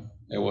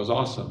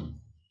awesome.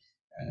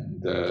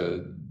 And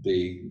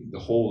the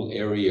whole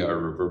area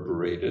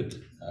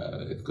reverberated.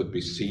 It could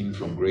be seen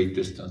from great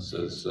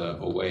distances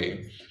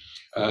away.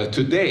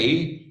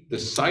 Today, the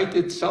site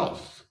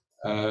itself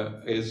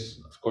is,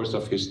 of course,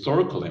 of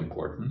historical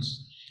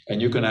importance,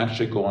 and you can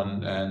actually go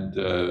on and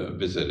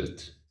visit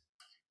it.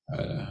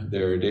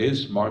 There it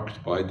is,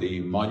 marked by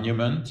the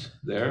monument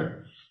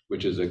there,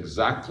 which is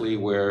exactly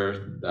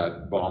where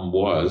that bomb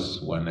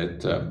was when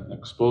it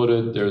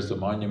exploded. There's the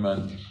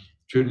monument.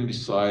 Trinity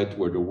site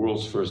where the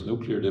world's first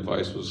nuclear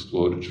device was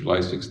exploded, July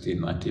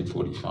 16,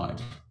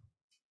 1945.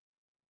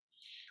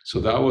 So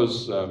that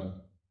was, of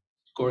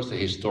course, a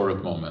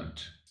historic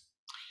moment.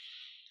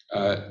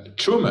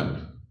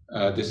 Truman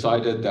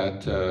decided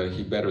that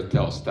he better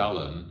tell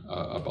Stalin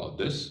about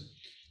this,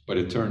 but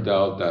it turned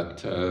out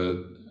that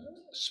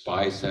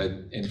spies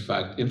had, in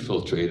fact,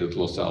 infiltrated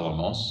Los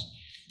Alamos,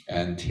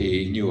 and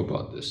he knew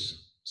about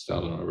this.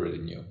 Stalin already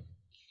knew.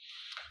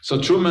 So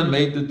Truman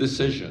made the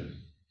decision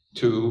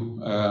to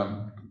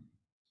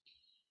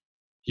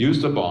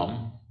use the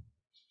bomb.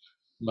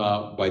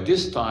 By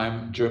this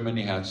time,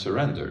 Germany had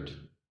surrendered.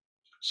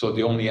 So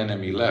the only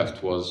enemy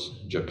left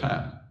was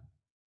Japan.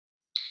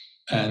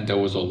 And there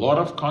was a lot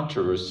of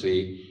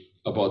controversy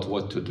about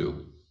what to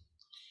do.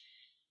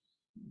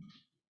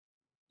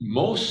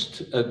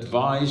 Most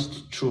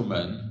advised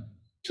Truman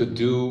to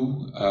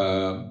do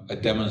a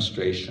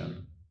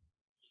demonstration,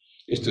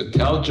 is to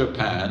tell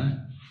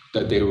Japan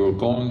that they were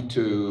going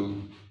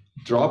to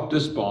drop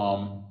this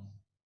bomb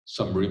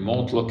some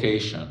remote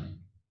location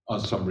on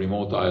some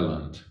remote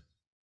island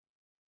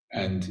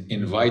and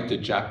invite the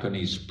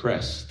Japanese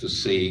press to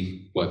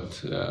see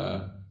what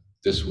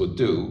this would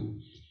do,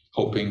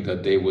 hoping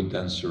that they would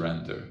then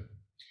surrender.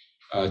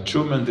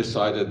 Truman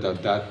decided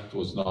that that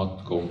was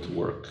not going to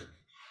work,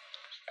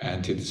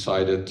 and he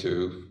decided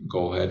to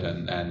go ahead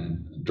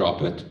and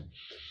drop it.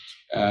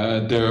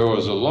 There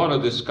was a lot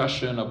of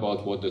discussion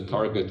about what the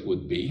target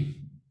would be.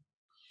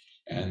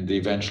 And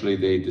eventually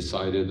they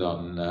decided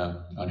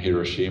on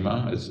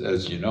Hiroshima,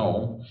 as you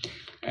know.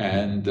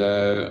 And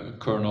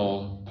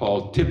Colonel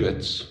Paul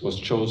Tibbets was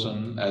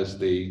chosen as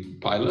the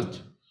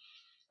pilot.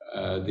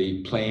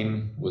 The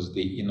plane was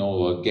the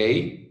Enola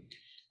Gay,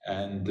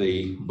 and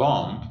the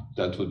bomb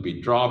that would be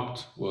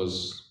dropped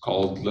was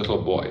called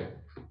Little Boy.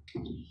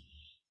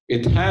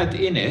 It had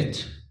in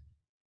it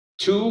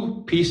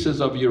 2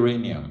 pieces of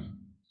uranium,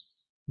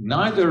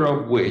 neither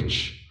of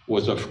which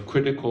was of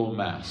critical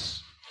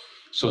mass.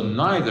 So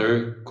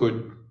neither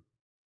could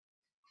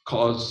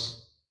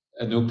cause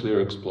a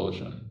nuclear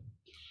explosion.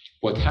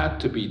 What had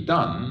to be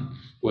done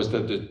was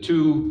that the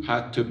 2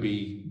 had to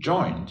be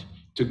joined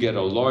to get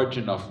a large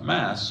enough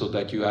mass so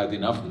that you had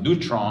enough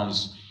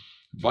neutrons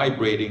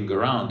vibrating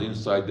around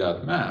inside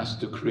that mass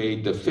to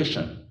create the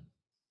fission.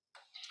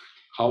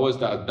 How was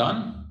that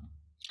done?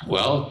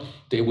 Well,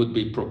 they would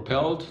be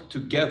propelled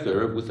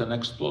together with an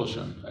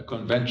explosion, a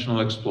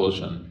conventional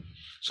explosion.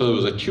 So there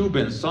was a tube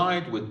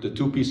inside with the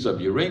 2 pieces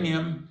of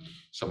uranium,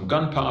 some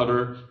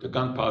gunpowder. The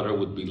gunpowder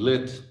would be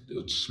lit, it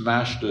would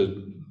smash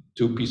the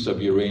 2 pieces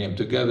of uranium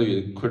together,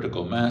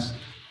 critical mass,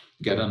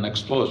 get an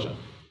explosion.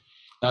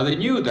 Now they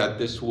knew that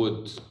this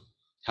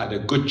had a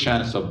good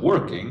chance of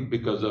working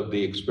because of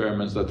the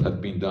experiments that had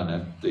been done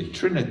at the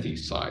Trinity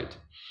site,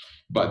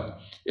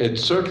 but it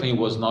certainly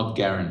was not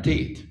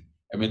guaranteed.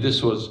 I mean,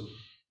 this was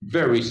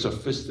very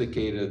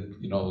sophisticated,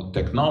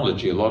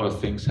 technology. A lot of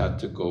things had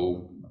to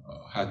go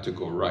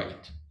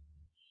right.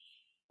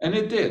 And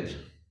it did.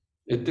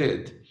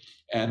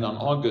 And on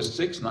August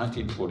 6,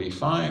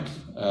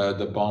 1945,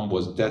 the bomb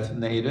was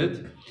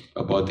detonated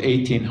about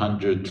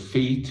 1,800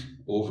 feet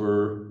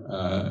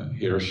over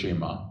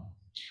Hiroshima.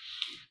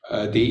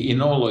 The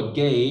Enola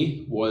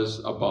Gay was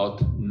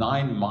about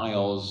 9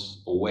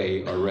 miles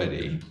away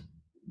already,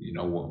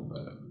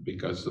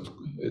 because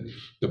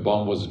the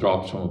bomb was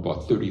dropped from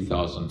about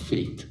 30,000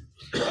 feet.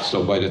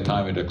 So by the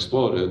time it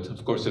exploded,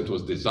 of course, it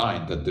was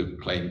designed that the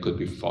plane could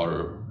be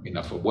far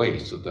enough away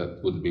so that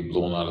it wouldn't be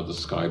blown out of the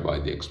sky by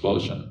the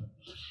explosion.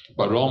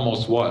 But it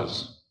almost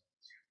was.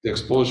 The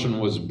explosion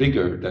was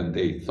bigger than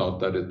they thought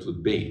that it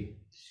would be.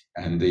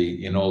 And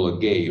the Enola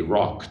Gay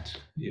rocked,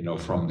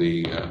 from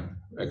the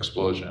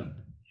explosion.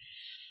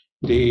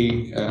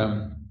 The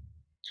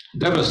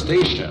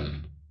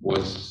devastation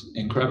was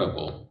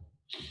incredible.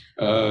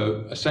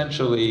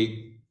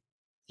 Essentially,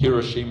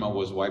 Hiroshima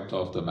was wiped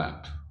off the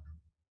map.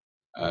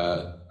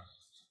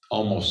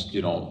 Almost,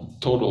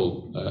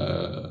 total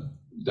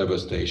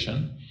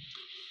devastation.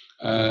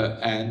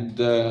 And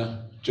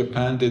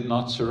Japan did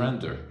not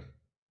surrender,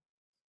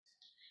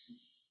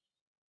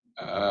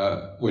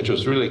 which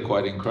was really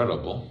quite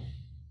incredible.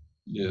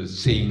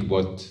 seeing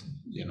what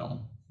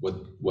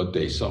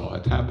they saw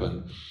had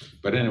happened.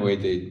 But anyway,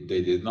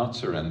 they did not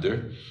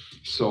surrender.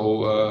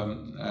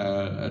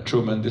 So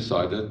Truman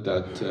decided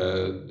that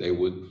they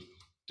would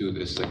do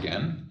this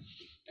again.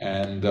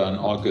 And on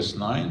August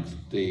 9th,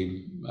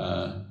 the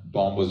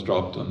bomb was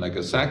dropped on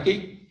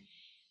Nagasaki.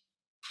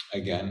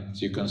 Again,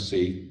 as you can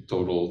see,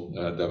 total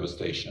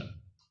devastation.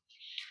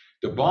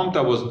 The bomb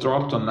that was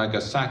dropped on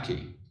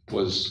Nagasaki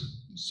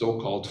was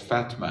so-called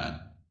Fat Man.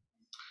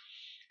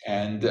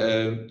 And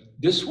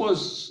this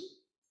was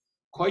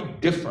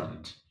quite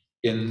different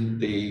in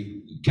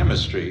the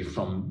chemistry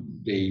from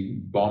the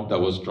bomb that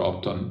was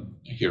dropped on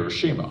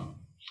Hiroshima.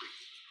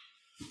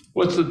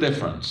 What's the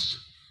difference?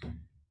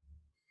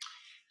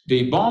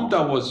 The bomb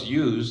that was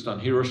used on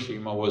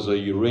Hiroshima was a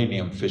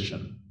uranium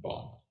fission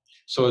bomb.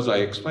 So as I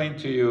explained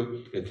to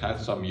you, it had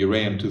some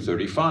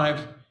uranium-235,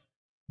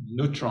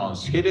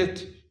 neutrons hit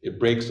it, it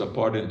breaks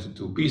apart into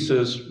two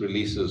pieces,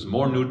 releases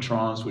more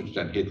neutrons, which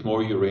then hit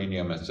more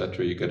uranium,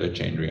 etc. You get a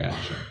chain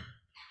reaction.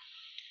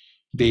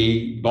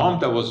 The bomb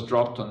that was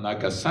dropped on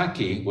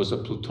Nagasaki was a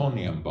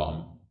plutonium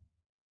bomb.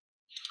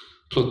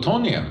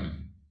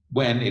 Plutonium,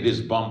 when it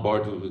is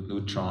bombarded with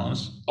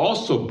neutrons,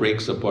 also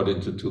breaks apart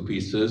into two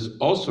pieces,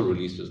 also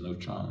releases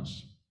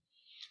neutrons.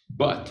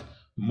 But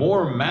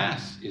more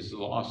mass is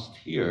lost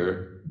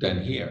here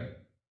than here.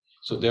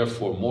 So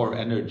therefore, more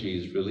energy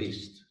is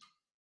released.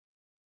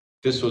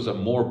 This was a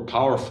more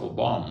powerful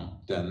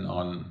bomb than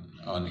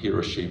on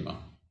Hiroshima.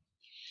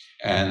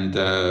 And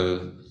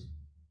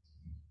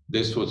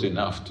this was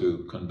enough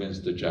to convince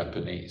the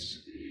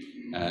Japanese.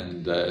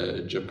 And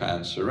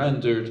Japan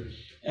surrendered.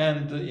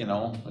 And,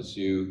 as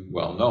you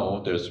well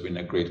know, there's been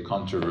a great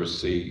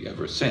controversy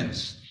ever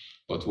since,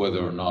 but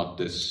whether or not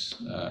this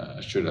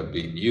should have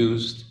been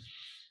used,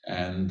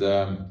 and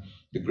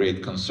the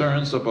great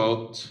concerns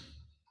about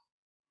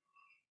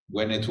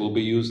when it will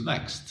be used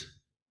next.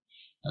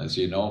 As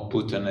you know,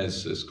 Putin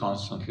is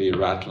constantly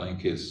rattling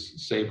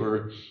his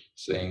saber,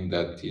 saying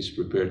that he's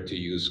prepared to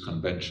use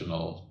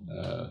conventional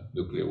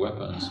nuclear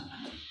weapons.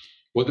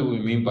 What do we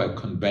mean by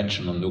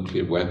conventional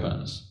nuclear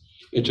weapons?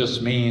 It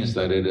just means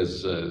that it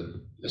is a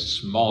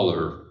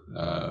smaller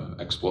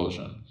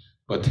explosion,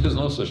 but there's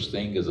no such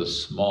thing as a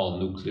small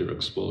nuclear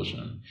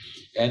explosion.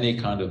 Any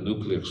kind of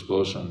nuclear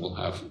explosion will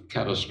have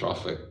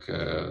catastrophic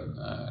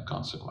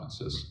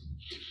consequences.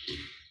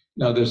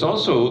 Now, there's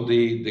also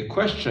the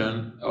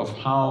question of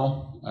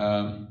how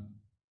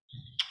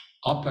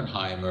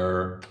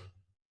Oppenheimer,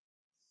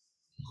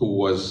 who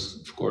was,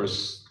 of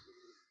course,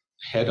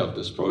 head of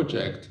this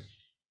project,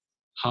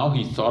 how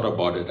he thought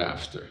about it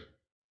after.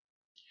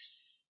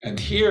 And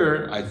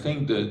here, I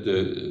think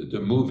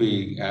the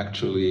movie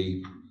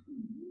actually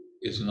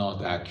is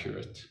not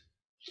accurate,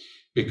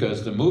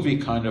 because the movie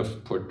kind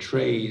of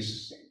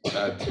portrays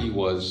that he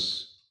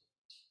was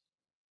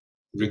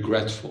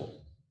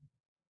regretful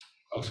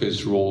of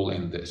his role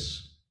in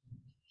this.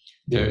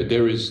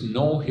 There is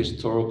no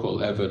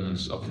historical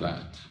evidence of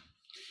that.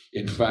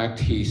 In fact,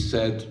 he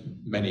said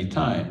many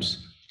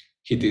times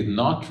he did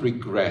not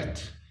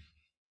regret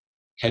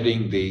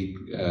heading the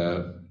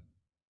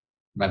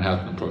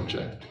Manhattan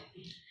Project.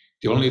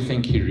 The only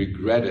thing he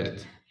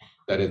regretted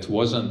that it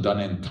wasn't done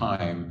in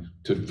time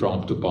to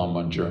drop the bomb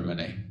on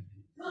Germany.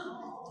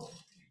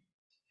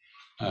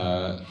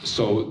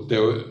 So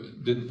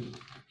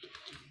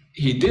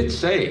he did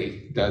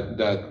say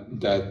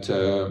that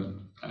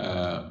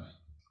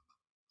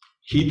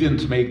he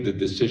didn't make the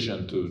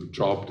decision to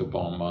drop the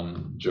bomb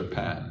on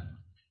Japan,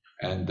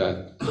 and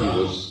that he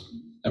was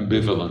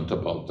ambivalent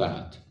about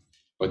that.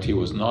 But he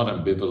was not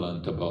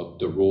ambivalent about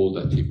the role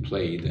that he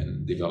played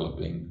in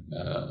developing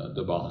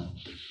the bomb.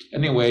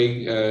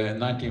 Anyway, in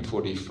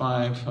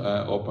 1945,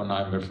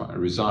 Oppenheimer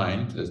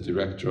resigned as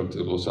director of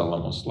the Los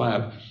Alamos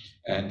lab,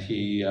 and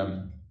he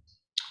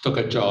took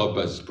a job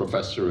as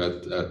professor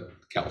at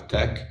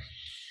Caltech.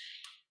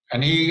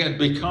 And he had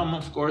become,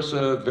 of course,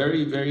 a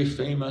very, very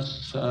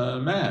famous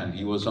man.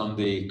 He was on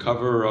the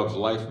cover of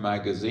Life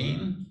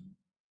magazine,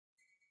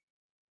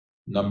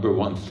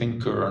 #1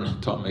 thinker on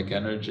atomic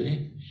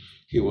energy.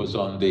 He was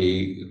on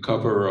the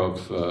cover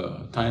of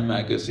Time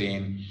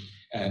magazine,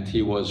 and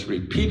he was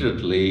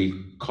repeatedly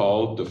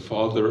called the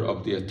father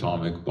of the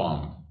atomic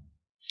bomb,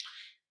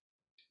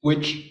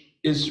 which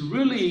is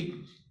really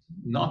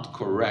not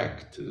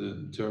correct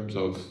in terms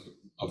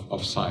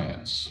of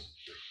science.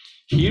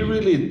 He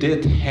really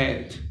did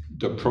head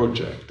the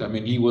project. I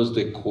mean, he was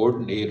the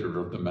coordinator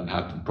of the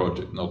Manhattan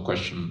Project, no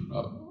question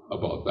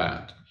about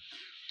that.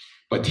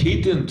 But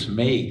he didn't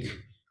make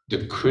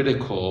the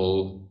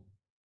critical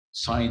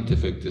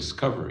scientific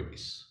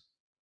discoveries.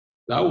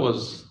 That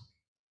was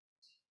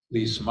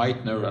Lise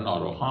Meitner and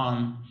Otto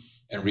Hahn,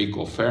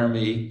 Enrico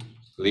Fermi,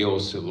 Leo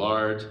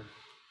Szilard.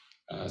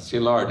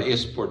 Szilard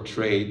is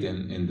portrayed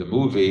in the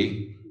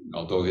movie,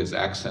 although his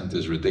accent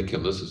is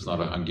ridiculous. It's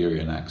not a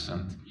Hungarian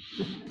accent.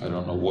 I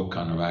don't know what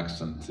kind of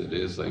accent it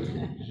is.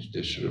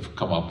 They should have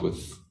come up with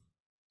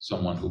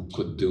someone who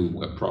could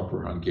do a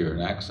proper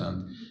Hungarian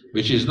accent,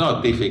 which is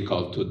not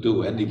difficult to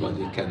do.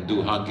 Anybody can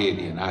do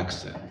Hungarian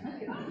accent.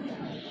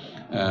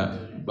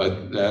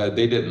 but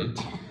they didn't.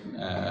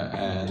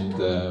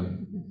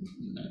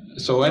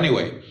 So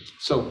anyway,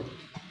 so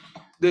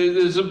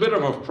there's a bit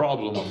of a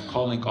problem of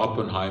calling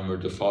Oppenheimer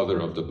the father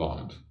of the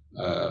bomb.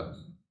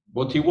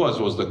 What he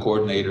was the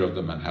coordinator of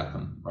the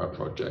Manhattan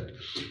Project.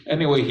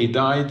 Anyway, he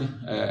died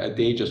at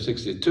the age of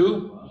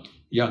 62,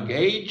 young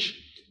age.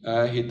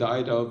 He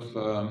died of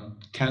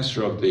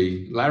cancer of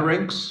the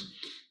larynx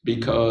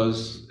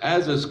because,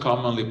 as is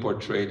commonly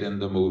portrayed in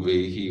the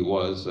movie, he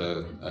was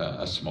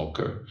a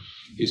smoker.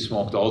 He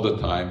smoked all the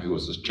time. He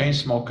was a chain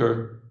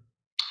smoker,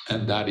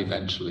 and that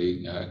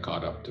eventually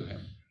caught up to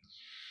him.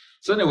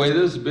 So anyway,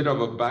 there's a bit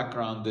of a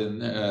background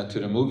to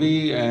the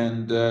movie,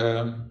 and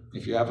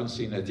if you haven't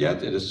seen it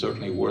yet, it is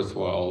certainly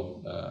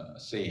worthwhile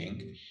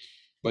seeing.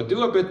 But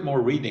do a bit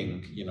more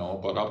reading,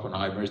 about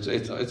Oppenheimer.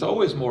 It's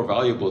always more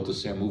valuable to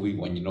see a movie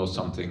when you know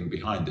something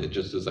behind it,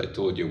 just as I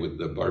told you with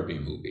the Barbie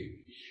movie.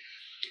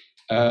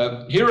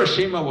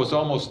 Hiroshima was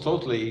almost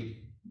totally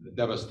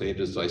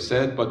devastated, as I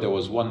said, but there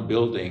was one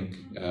building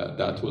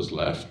that was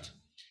left.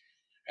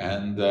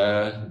 And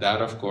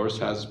that, of course,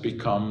 has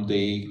become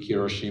the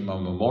Hiroshima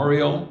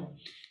Memorial.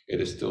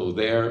 It is still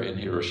there in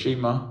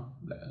Hiroshima.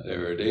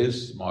 There it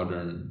is,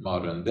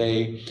 modern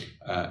day.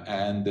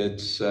 And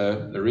it's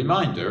a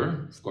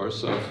reminder, of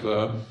course,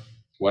 of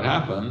what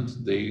happened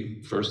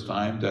the first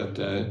time that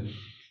a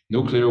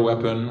nuclear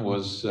weapon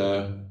was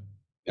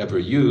ever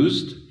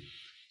used,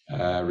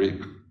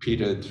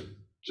 repeated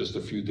just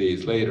a few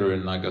days later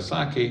in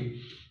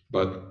Nagasaki,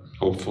 but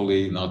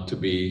hopefully not to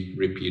be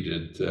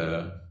repeated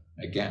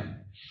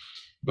again.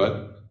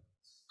 But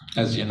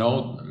as you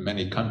know,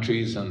 many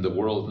countries in the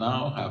world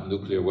now have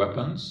nuclear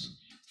weapons,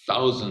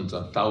 thousands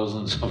and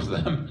thousands of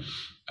them.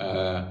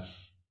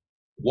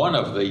 One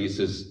of these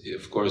is,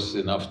 of course,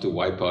 enough to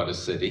wipe out a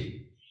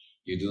city.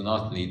 You do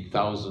not need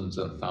thousands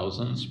and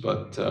thousands,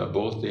 but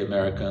both the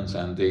Americans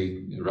and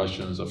the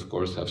Russians, of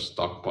course, have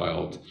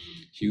stockpiled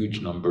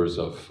huge numbers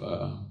of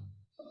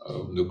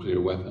nuclear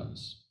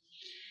weapons.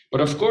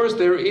 But of course,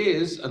 there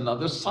is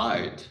another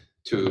side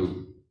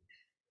to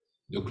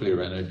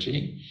nuclear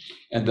energy,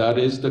 and that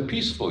is the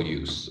peaceful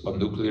use of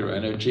nuclear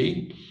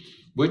energy,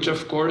 which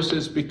of course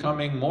is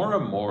becoming more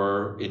and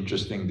more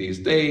interesting these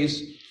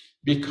days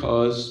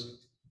because,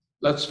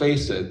 let's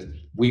face it,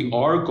 we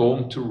are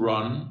going to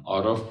run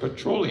out of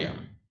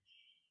petroleum.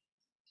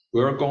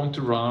 We're going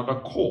to run out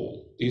of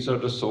coal. These are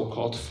the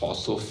so-called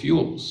fossil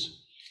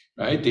fuels,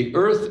 right? The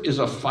Earth is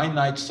a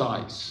finite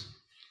size,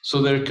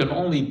 so there can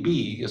only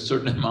be a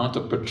certain amount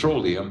of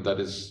petroleum that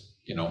is,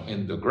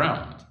 in the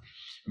ground.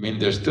 I mean,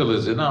 there still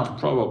is enough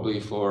probably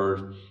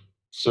for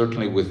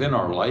certainly within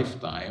our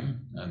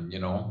lifetime and,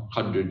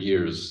 100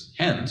 years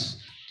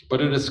hence,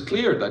 but it is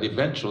clear that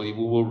eventually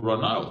we will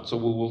run out. So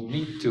we will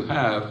need to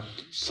have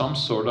some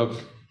sort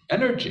of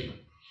energy.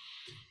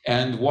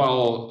 And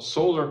while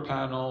solar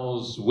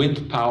panels,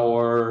 wind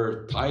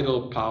power,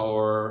 tidal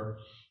power,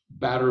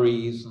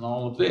 batteries, and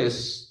all of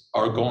this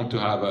are going to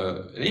have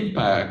an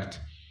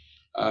impact,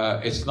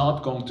 it's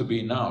not going to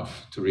be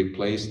enough to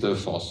replace the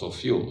fossil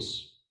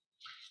fuels.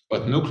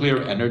 But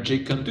nuclear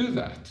energy can do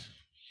that.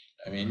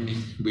 I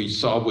mean, we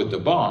saw with the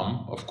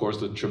bomb, of course,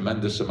 the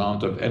tremendous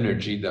amount of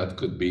energy that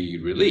could be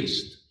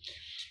released.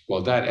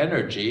 Well, that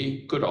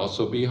energy could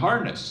also be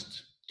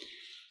harnessed.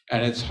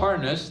 And it's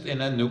harnessed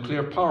in a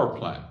nuclear power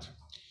plant.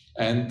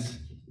 And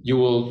you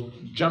will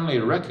generally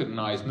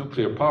recognize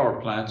nuclear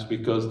power plants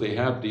because they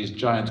have these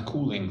giant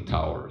cooling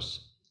towers.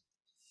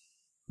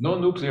 No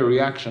nuclear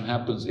reaction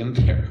happens in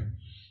there.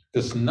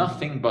 There's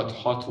nothing but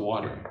hot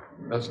water.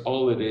 That's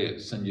all it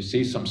is. And you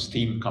see some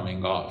steam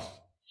coming off.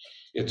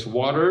 It's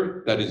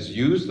water that is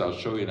used. I'll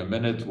show you in a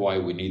minute why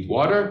we need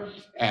water.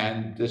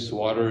 And this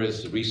water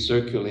is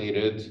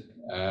recirculated,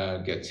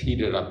 gets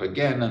heated up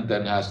again, and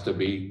then has to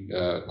be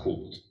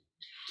cooled.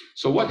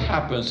 So what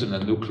happens in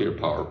a nuclear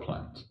power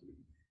plant?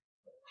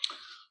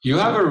 You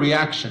have a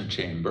reaction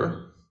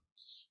chamber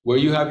where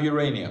you have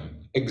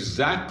uranium,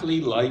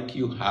 exactly like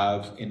you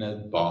have in a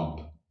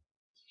bomb.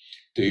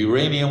 The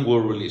uranium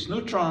will release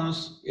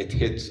neutrons, it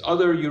hits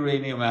other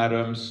uranium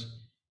atoms,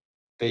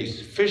 they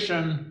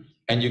fission,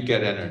 and you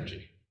get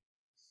energy.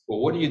 Well,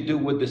 what do you do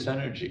with this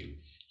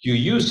energy? You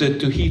use it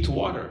to heat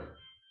water.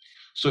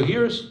 So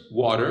here's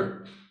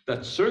water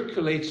that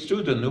circulates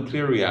through the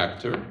nuclear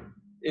reactor.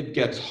 It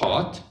gets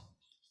hot.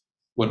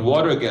 When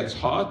water gets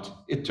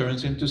hot, it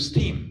turns into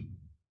steam.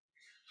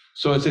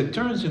 So as it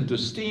turns into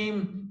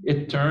steam,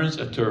 it turns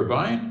a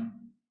turbine.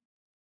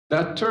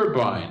 That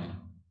turbine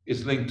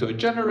is linked to a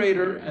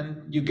generator,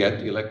 and you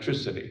get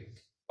electricity.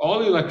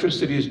 All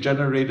electricity is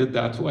generated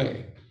that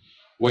way.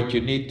 What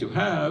you need to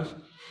have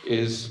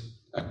is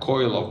a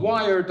coil of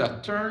wire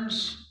that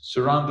turns,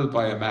 surrounded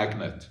by a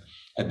magnet,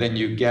 and then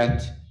you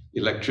get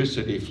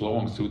electricity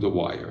flowing through the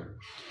wire.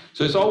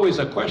 So it's always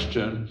a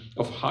question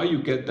of how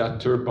you get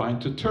that turbine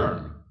to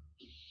turn.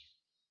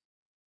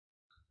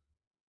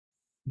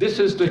 This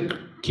is the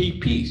key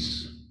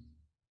piece,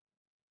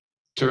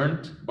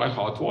 turned by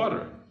hot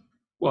water.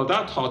 Well,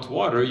 that hot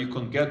water you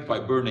can get by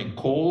burning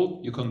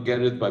coal, you can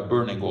get it by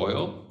burning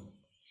oil,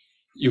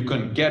 You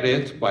can get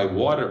it by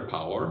water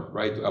power,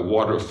 right? A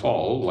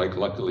waterfall, like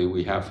luckily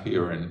we have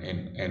here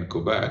in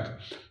Quebec,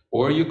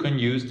 or you can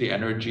use the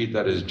energy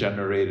that is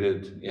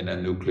generated in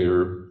a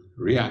nuclear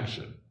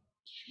reaction.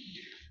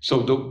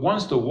 So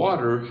once the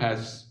water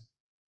has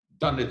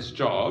done its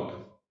job,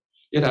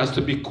 it has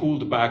to be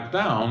cooled back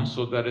down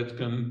so that it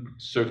can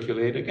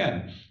circulate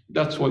again.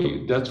 That's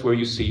where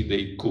you see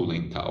the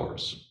cooling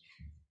towers.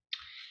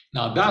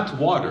 Now that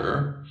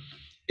water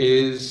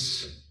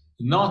is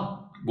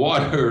not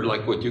water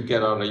like what you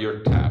get out of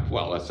your tap.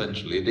 Well,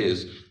 essentially it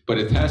is, but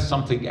it has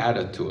something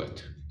added to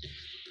it.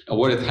 And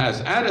what it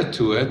has added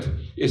to it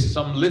is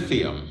some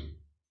lithium.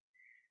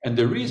 And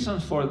the reason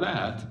for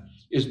that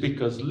is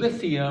because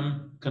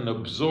lithium can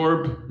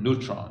absorb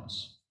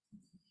neutrons.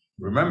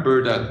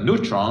 Remember that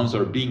neutrons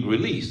are being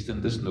released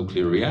in this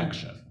nuclear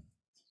reaction.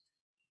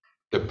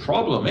 The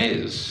problem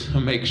is to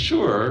make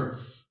sure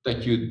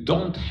that you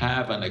don't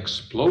have an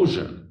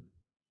explosion,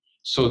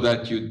 so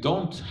that you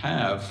don't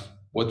have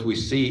what we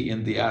see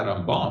in the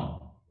atom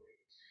bomb.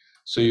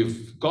 So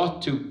you've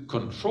got to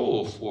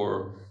control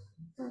for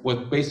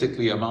what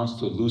basically amounts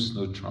to loose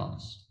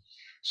neutrons.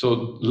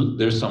 So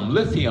there's some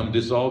lithium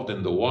dissolved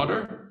in the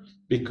water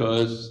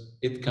because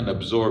it can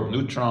absorb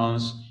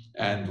neutrons,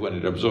 and when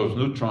it absorbs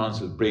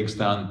neutrons, it breaks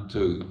down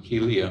to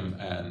helium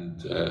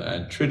and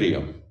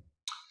tritium.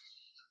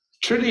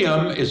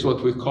 Tritium is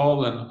what we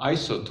call an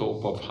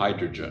isotope of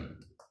hydrogen.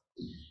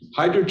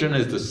 Hydrogen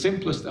is the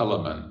simplest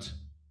element,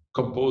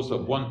 composed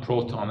of 1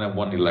 proton and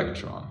 1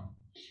 electron.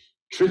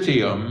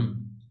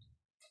 Tritium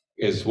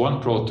is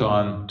 1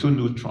 proton, 2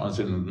 neutrons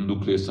in the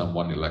nucleus and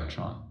 1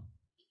 electron.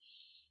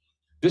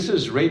 This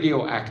is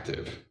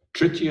radioactive.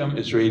 Tritium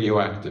is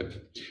radioactive.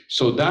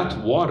 So that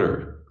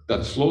water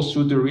that flows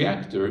through the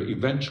reactor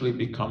eventually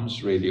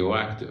becomes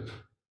radioactive.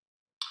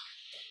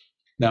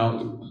 Now,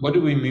 what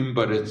do we mean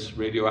by it's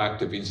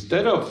radioactive?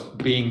 Instead of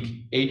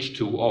being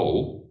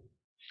H2O,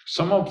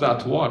 some of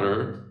that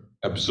water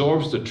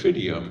absorbs the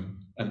tritium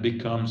and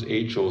becomes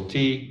HOT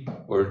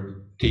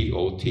or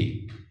TOT.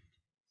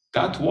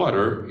 That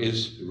water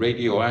is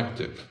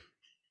radioactive.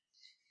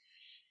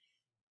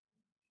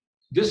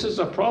 This is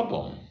a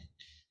problem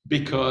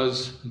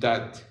because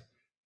that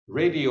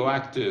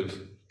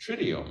radioactive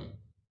tritium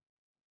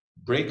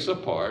breaks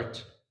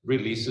apart,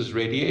 releases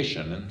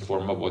radiation in the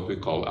form of what we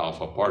call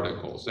alpha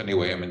particles.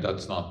 Anyway, I mean,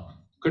 that's not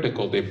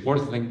critical. The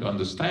important thing to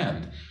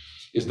understand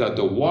is that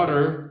the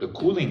water, the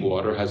cooling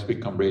water, has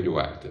become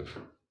radioactive.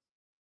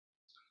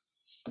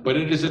 But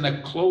it is in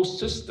a closed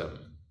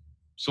system,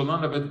 so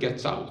none of it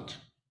gets out.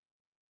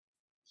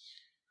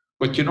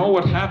 But you know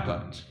what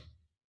happened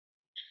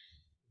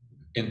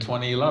in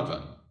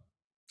 2011?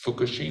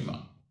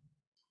 Fukushima,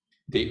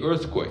 the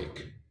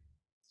earthquake.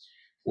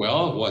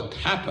 Well, what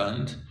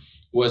happened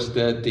was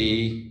that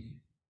the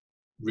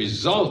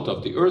result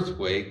of the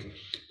earthquake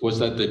was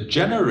that the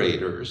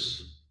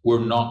generators were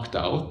knocked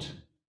out,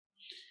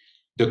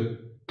 the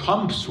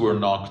pumps were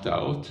knocked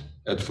out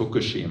at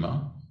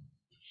Fukushima,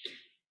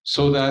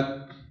 so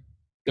that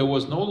there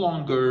was no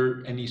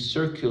longer any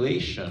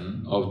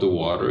circulation of the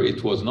water.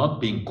 It was not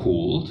being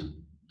cooled.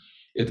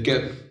 It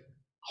got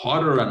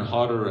hotter and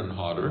hotter and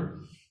hotter.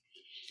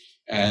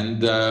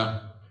 And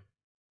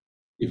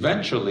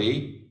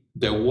eventually,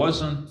 there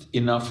wasn't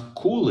enough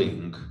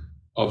cooling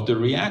of the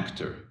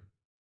reactor.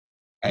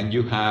 And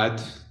you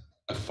had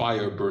a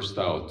fire burst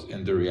out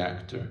in the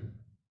reactor.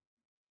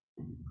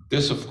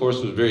 This, of course,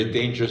 was a very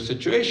dangerous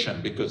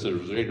situation because there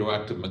was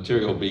radioactive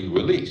material being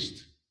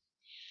released.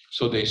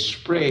 So they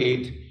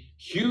sprayed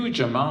huge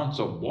amounts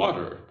of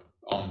water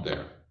on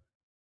there.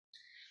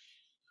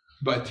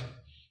 But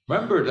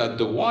remember that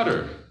the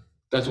water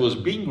that was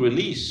being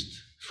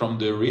released from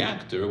the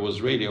reactor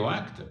was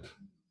radioactive.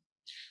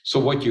 So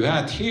what you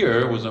had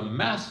here was a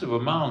massive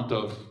amount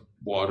of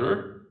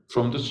water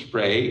from the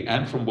spray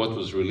and from what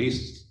was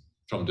released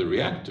from the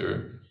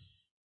reactor,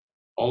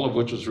 all of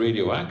which was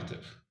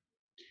radioactive.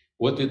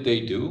 What did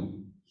they do?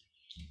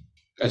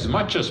 As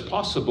much as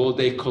possible,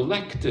 they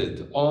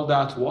collected all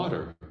that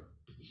water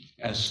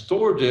and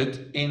stored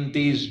it in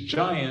these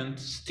giant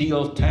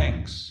steel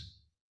tanks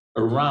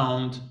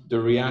around the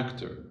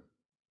reactor.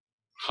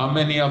 How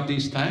many of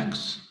these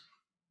tanks?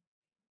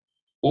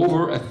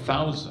 Over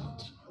 1,000.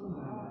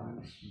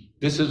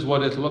 This is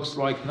what it looks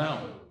like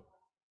now.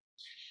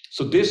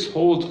 So this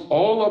holds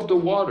all of the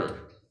water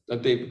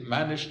that they've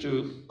managed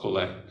to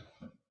collect,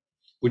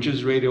 which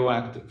is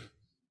radioactive.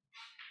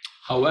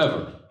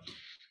 However,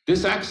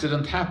 this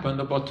accident happened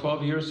about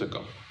 12 years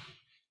ago.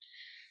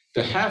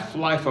 The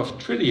half-life of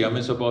tritium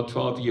is about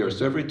 12 years.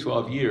 So every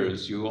 12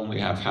 years, you only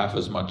have half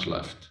as much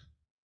left.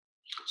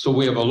 So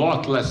we have a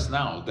lot less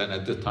now than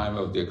at the time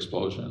of the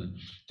explosion.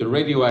 The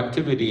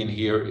radioactivity in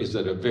here is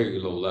at a very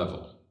low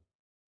level.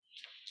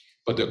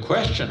 But the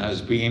question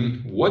has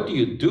been, what do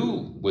you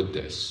do with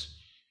this?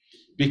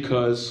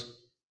 Because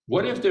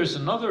what if there's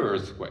another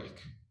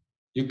earthquake?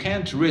 You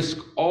can't risk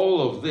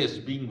all of this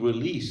being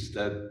released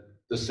at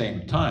the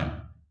same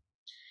time.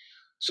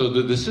 So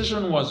the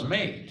decision was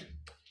made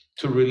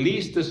to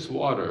release this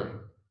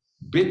water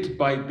bit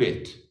by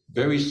bit,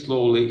 very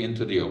slowly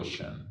into the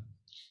ocean,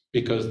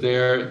 because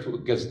there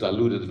it gets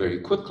diluted very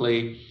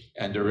quickly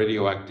and the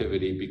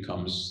radioactivity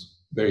becomes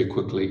very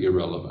quickly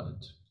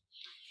irrelevant.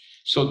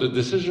 So the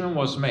decision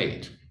was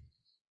made.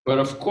 But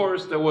of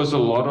course, there was a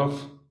lot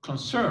of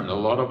concern, a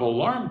lot of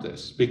alarm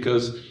this,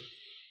 because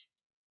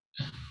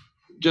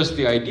just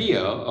the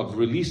idea of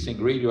releasing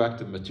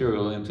radioactive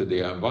material into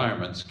the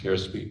environment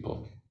scares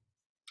people.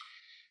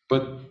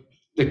 But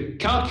the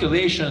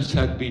calculations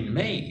had been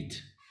made,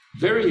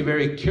 very,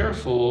 very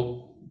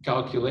careful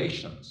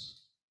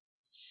calculations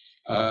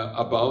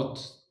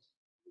about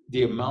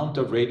the amount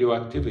of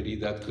radioactivity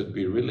that could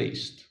be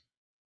released.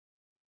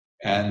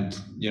 And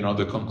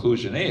the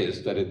conclusion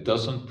is that it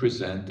doesn't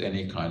present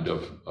any kind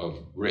of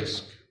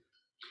risk.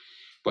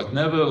 But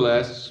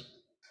nevertheless,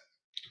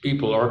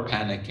 people are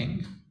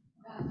panicking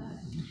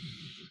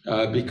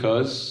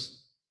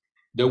because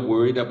they're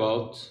worried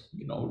about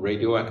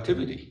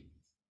radioactivity.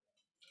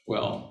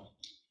 Well,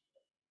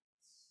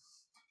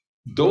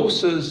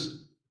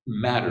 doses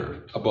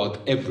matter about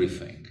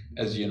everything,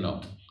 as you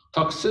know.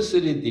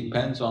 Toxicity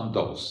depends on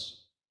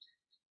dose.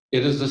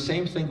 It is the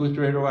same thing with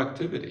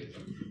radioactivity.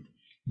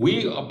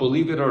 We,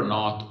 believe it or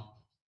not,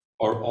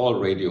 are all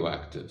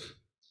radioactive.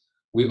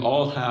 We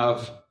all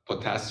have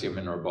potassium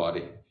in our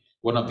body.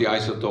 One of the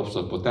isotopes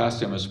of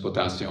potassium is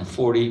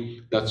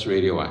potassium-40, that's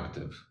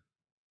radioactive.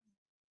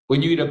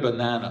 When you eat a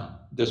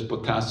banana, there's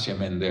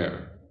potassium in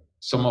there.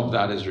 Some of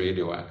that is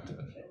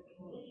radioactive.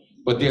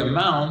 But the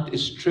amount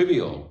is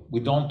trivial. We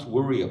don't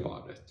worry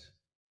about it.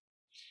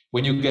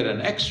 When you get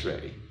an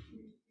X-ray,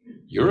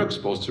 you're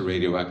exposed to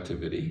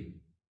radioactivity,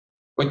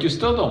 but you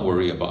still don't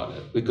worry about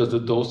it because the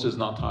dose is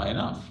not high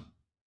enough.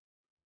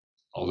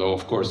 Although,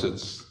 of course,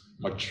 it's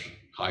much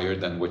higher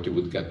than what you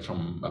would get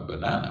from a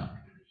banana.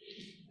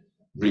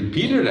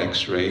 Repeated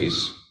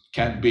X-rays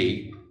can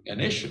be an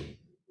issue.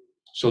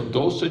 So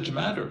dosage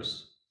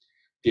matters.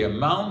 The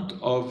amount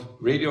of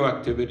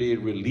radioactivity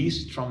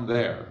released from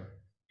there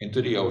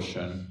into the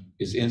ocean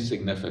is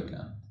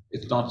insignificant.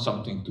 It's not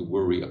something to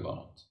worry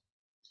about.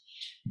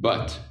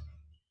 But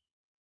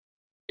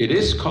it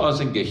is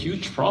causing a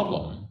huge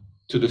problem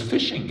to the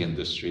fishing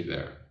industry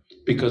there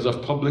because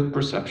of public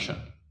perception.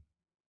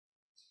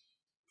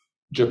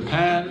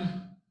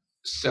 Japan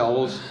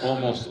sells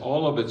almost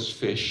all of its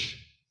fish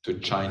to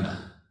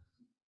China.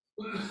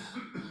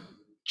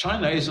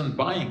 China isn't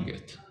buying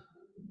it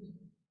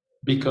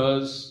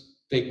because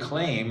they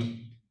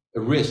claim a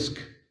risk,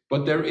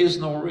 but there is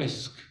no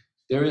risk.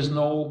 There is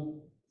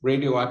no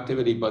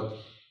radioactivity, but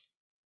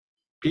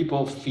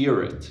people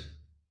fear it.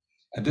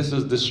 And this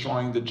is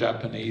destroying the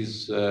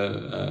Japanese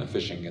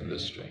fishing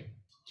industry.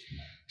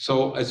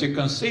 So as you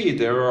can see,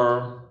 there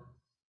are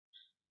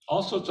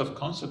all sorts of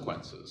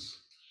consequences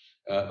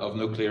of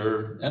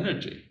nuclear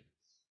energy.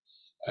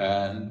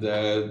 And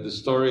the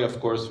story, of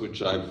course,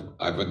 which I've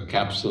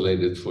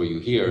encapsulated for you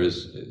here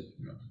is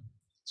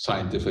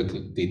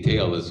scientific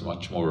detail is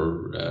much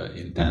more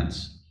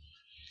intense.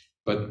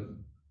 But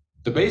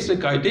the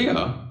basic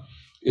idea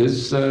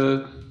is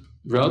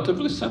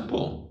relatively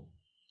simple.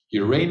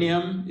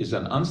 Uranium is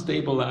an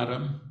unstable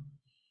atom.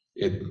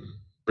 It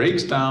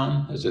breaks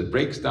down. As it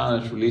breaks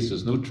down, it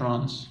releases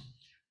neutrons.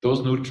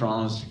 Those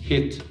neutrons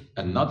hit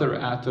another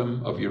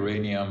atom of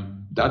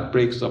uranium. That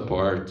breaks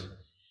apart.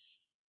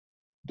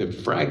 The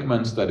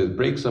fragments that it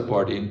breaks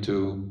apart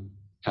into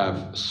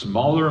have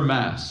smaller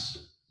mass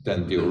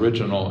than the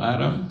original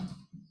atom.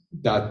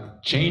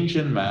 That change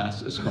in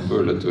mass is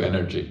converted to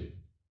energy.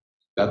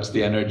 That's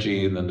the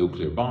energy in the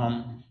nuclear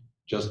bomb.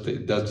 That's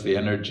the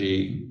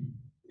energy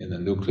in the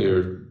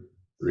nuclear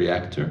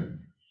reactor.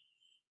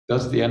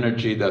 That's the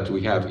energy that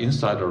we have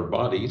inside our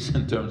bodies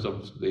in terms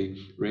of the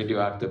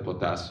radioactive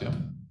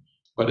potassium.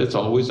 But it's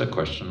always a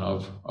question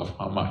of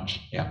how much,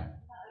 yeah. I'm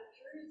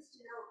curious to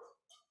know,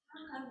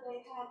 how come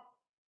they have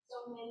so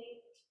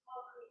many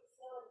concrete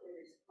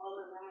cylinders all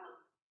around,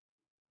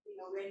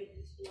 ready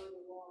to store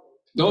the water?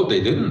 No,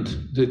 they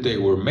didn't. They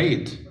were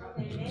made.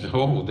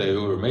 Oh, they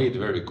were made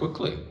very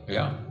quickly,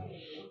 yeah.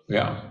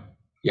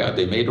 Yeah,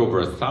 they made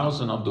over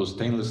 1,000 of those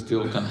stainless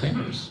steel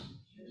containers,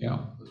 yeah.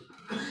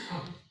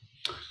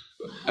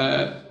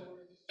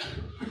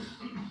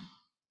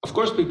 Of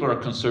course, people are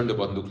concerned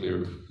about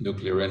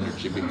nuclear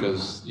energy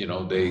because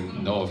they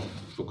know of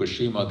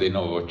Fukushima, they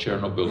know of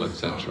Chernobyl,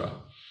 etc.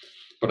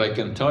 But I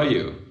can tell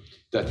you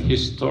that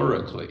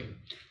historically,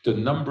 the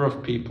number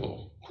of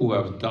people who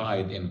have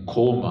died in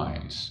coal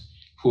mines,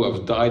 who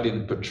have died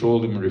in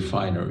petroleum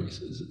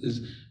refineries,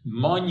 is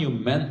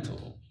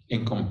monumental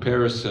in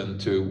comparison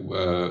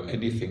to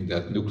anything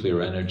that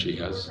nuclear energy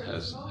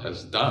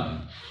has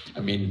done. I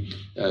mean,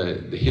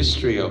 the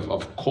history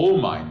of coal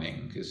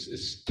mining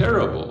is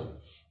terrible.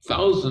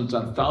 Thousands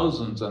and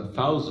thousands and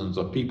thousands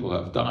of people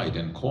have died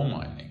in coal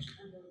mining,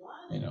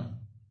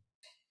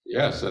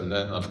 Yes, and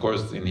then, of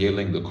course,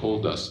 inhaling the coal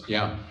dust,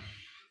 yeah.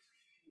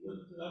 Would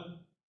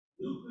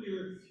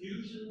nuclear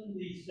fusion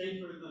be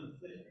safer than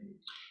fission?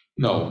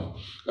 No.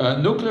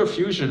 Nuclear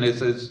fusion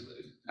is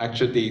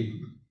actually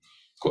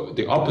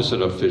the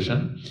opposite of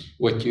fission.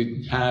 What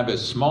you have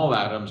is small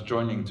atoms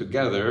joining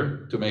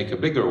together to make a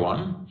bigger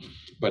one.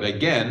 But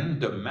again,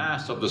 the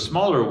mass of the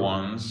smaller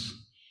ones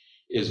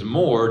is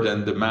more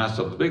than the mass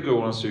of the bigger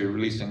ones, so you're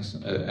releasing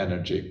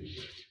energy.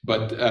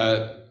 But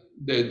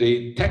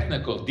the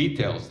technical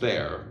details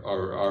there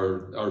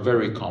are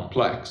very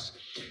complex,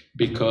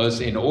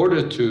 because in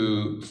order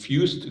to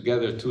fuse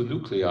together two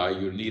nuclei,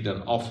 you need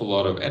an awful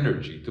lot of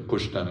energy to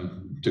push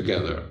them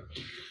together.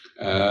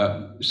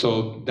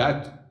 So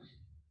that,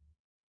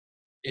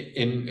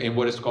 in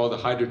what is called a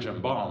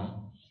hydrogen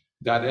bomb,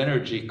 that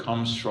energy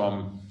comes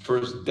from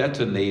first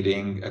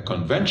detonating a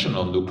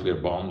conventional nuclear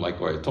bomb, like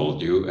what I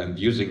told you, and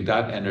using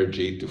that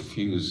energy to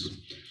fuse.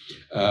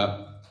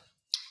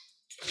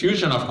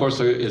 Fusion, of course,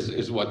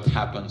 is what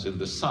happens in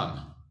the sun.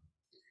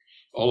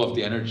 All of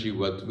the energy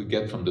what we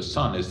get from the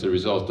sun is the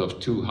result of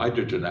two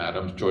hydrogen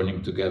atoms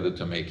joining together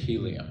to make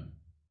helium.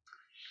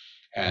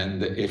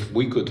 And if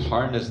we could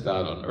harness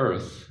that on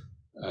Earth,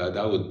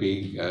 that would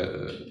be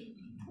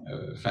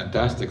a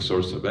fantastic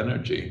source of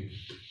energy.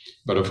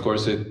 But of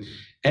course,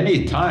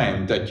 any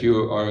time that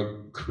you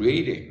are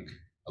creating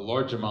a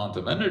large amount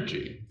of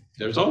energy,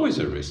 there's always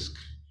a risk.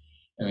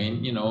 I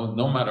mean, you know,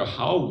 no matter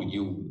how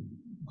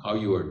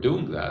you are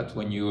doing that,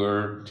 when you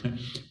are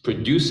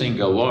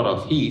producing a lot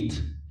of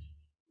heat,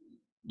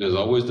 there's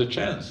always the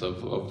chance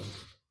of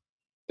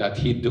that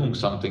heat doing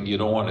something you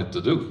don't want it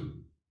to do.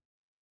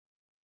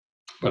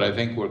 But I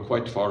think we're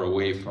quite far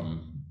away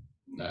from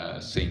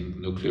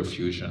seeing nuclear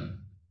fusion.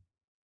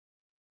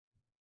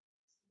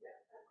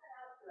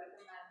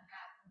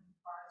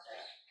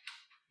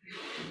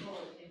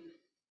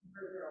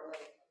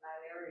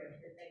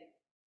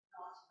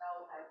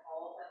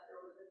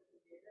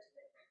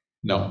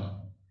 No.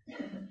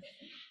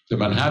 The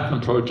Manhattan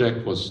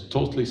Project was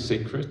totally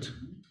secret.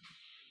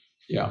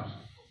 Yeah,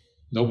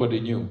 nobody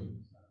knew.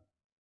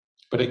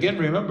 But again,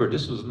 remember,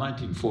 this was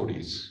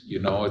 1940s.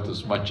 You know, it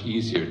was much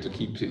easier to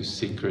keep these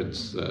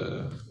secrets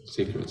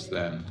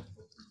then.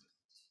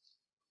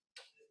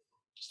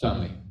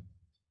 Stanley.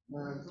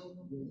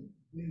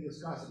 We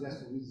discussed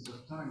this for reasons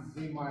of time.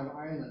 3 Mile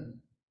Island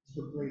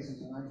took place in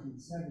the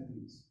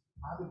 1970s.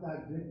 How did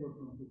that differ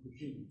from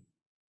Fukushima?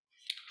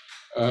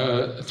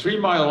 3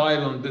 Mile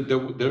Island,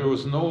 there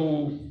was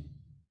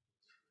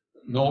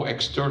no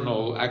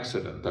external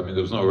accident. I mean,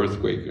 there was no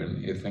earthquake or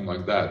anything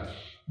like that.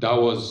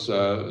 That was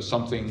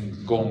something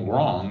going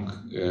wrong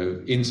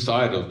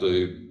inside of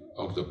the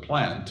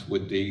plant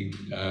with the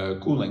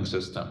cooling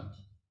system.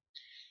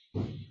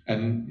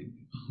 And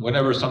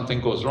whenever something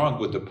goes wrong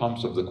with the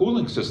pumps of the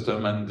cooling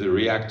system and the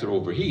reactor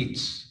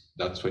overheats,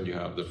 that's when you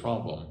have the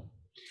problem.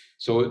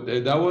 So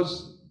that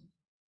was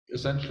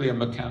essentially a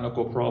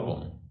mechanical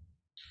problem.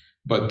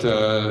 But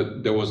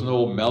there was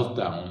no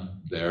meltdown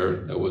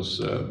there. There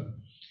was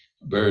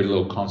very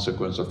little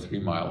consequence of 3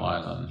 Mile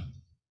Island.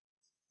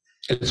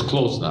 It's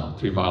closed now.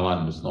 3 Mile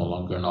Island is no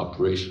longer an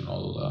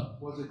operational.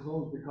 Was it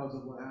closed because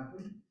of what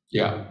happened?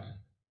 Yeah.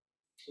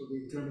 So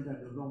they determined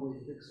that there's no way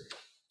to fix it.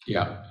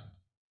 Yeah.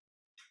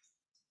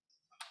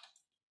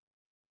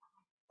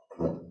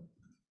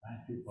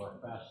 Thank you for a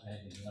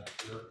fascinating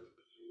lecture.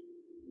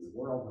 In the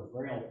world of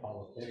real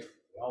politics,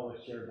 we always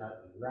hear that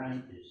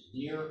Iran is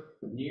near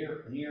a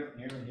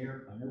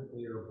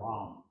nuclear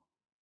bomb.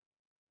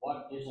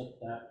 What is it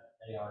that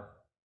they are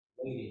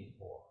waiting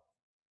for?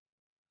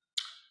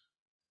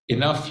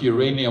 Enough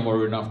uranium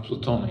or enough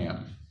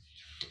plutonium.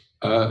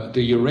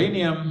 The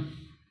uranium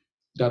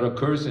that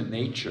occurs in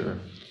nature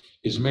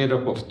is made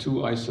up of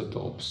two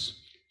isotopes,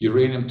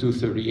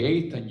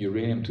 uranium-238 and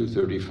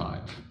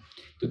uranium-235.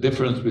 The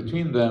difference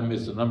between them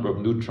is the number of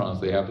neutrons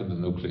they have in the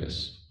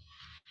nucleus.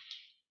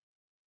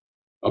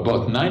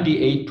 About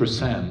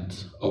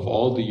 98% of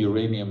all the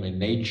uranium in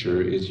nature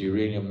is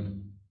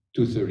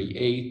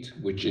uranium-238,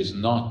 which is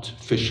not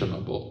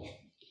fissionable.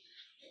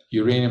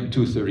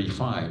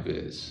 Uranium-235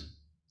 is.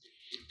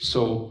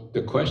 So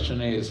the question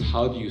is,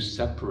 how do you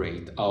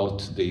separate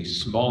out the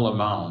small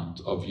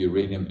amount of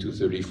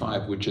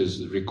uranium-235, which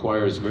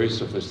requires very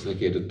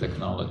sophisticated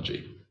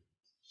technology?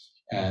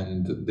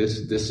 And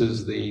this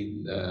is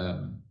the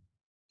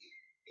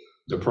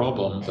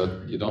problem,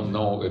 that you don't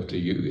know if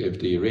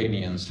the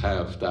Iranians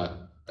have that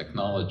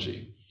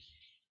technology.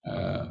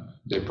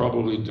 They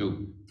probably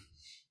do.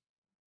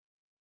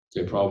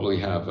 They probably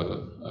have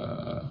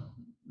a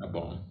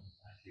bomb.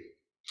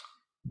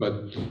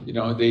 But you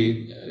know,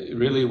 they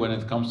really, when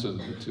it comes to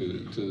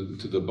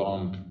the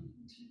bomb,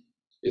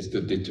 it's the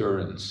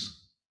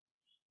deterrence.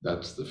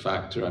 That's the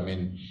factor. I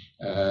mean,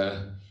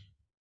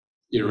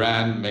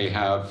 Iran may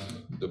have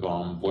the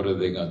bomb. What are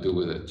they going to do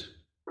with it?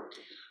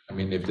 I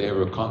mean, if they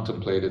ever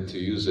contemplated to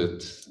use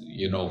it,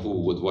 you know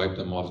who would wipe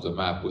them off the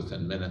map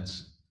within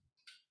minutes?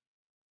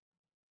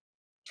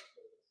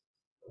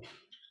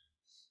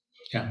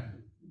 Yeah.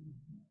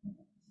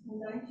 In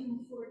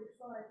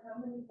 1945, how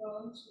many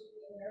bombs did the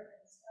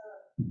Americans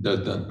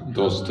have?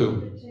 Those two. How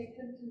long did it take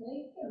them to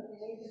make them? They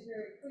made them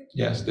very quickly.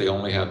 Yes, they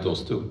only had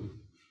those two.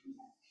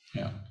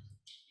 Yeah.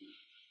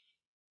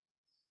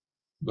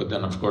 But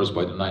then, of course,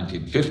 by the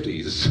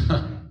 1950s,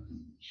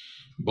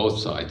 Both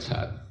sides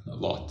had a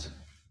lot.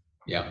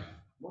 Yeah.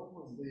 What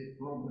was the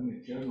problem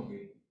in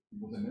Chernobyl?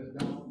 Was a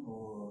meltdown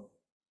or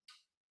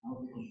how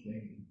they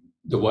contained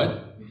The what?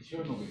 it? In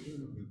Chernobyl.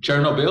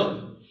 Chernobyl?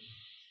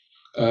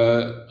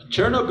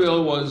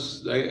 Chernobyl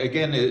was,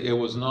 again, it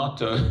was not,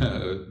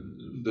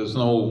 there's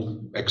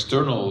no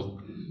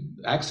external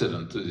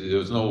accident. There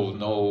was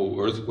no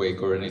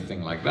earthquake or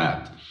anything like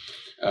that.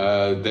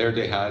 There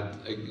they had,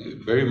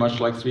 very much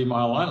like 3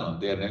 Mile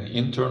Island, they had an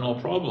internal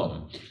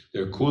problem.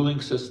 Their cooling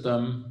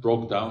system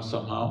broke down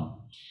somehow.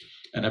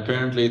 And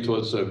apparently it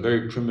was a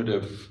very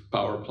primitive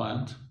power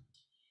plant.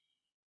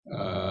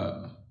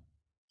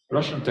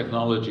 Russian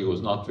technology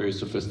was not very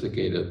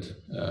sophisticated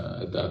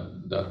at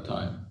that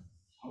time.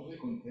 How they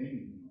contained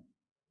it?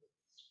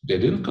 They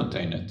didn't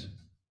contain it.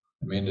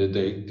 I mean,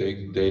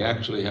 they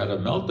actually had a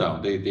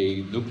meltdown.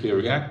 The nuclear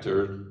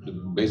reactor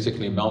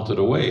basically melted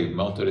away,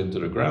 melted into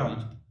the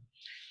ground.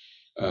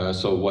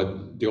 So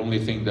the only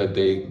thing that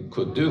they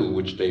could do,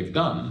 which they've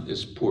done,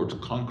 is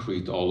poured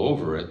concrete all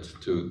over it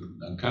to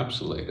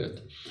encapsulate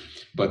it.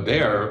 But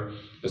there,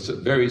 a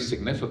very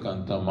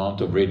significant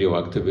amount of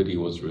radioactivity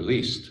was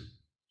released.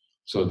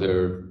 So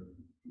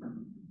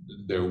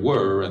there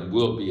were and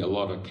will be a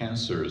lot of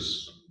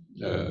cancers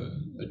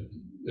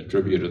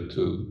attributed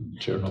to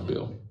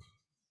Chernobyl.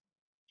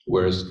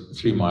 Whereas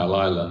 3 Mile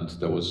Island,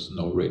 there was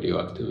no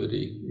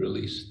radioactivity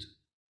released.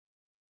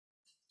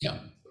 Yeah.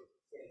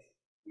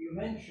 You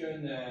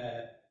mentioned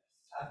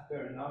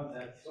after now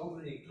that so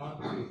many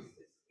countries,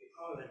 we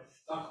call it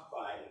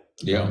stockpile.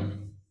 Yeah.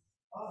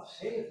 How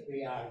safe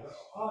they are,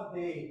 how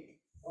they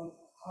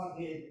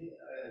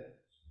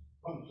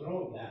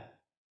control that.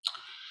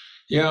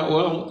 Yeah,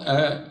 well,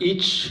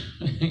 each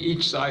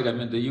side, I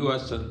mean, the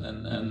US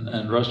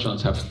and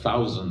Russians have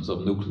thousands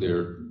of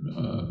nuclear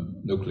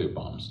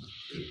bombs.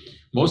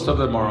 Most of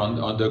them are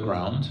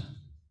underground.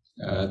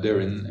 They're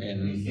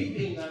in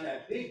Sitting on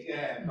a big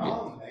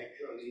bomb, actually.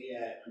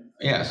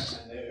 Yes.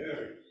 On the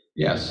earth.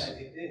 Yes.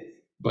 That it is.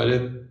 But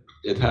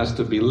it has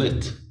to be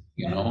lit,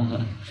 you know.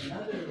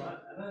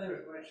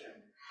 Another question.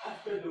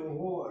 After the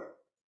war,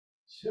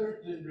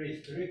 certain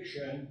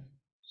restriction,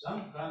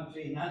 some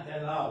country not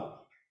allowed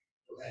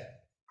to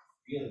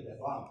build the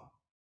bomb.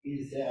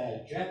 Is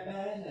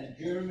Japan and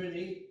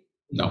Germany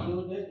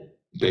included?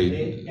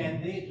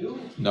 Can they do?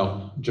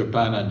 No,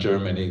 Japan and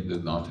Germany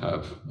did not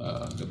have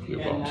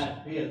nuclear bombs.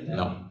 Cannot build them.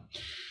 No.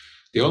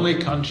 The only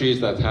countries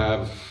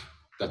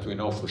that we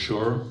know for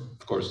sure,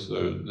 of course,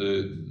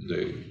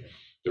 the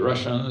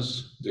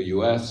Russians, the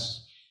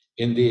US,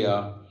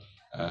 India,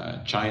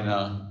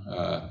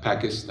 China,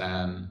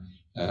 Pakistan,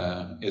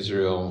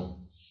 Israel,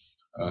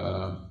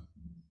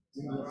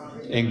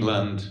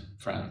 England,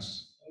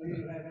 France.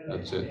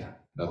 That's it.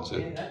 That's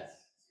it.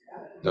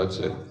 That's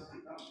it.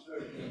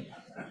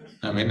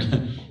 I mean,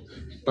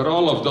 but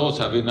all of those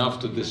have enough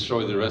to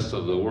destroy the rest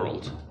of the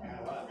world.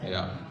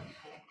 Yeah.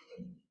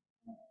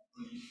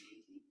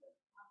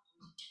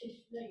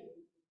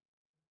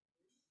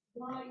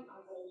 Why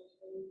are those?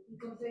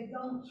 Because they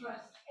don't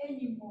trust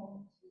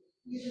anymore,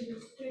 even the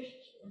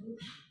Christians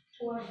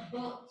who are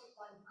bought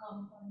by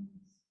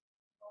companies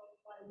or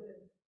by the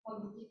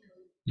political.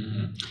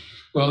 Mm-hmm.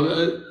 Well,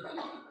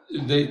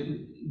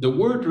 the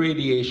word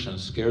radiation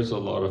scares a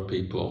lot of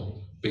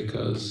people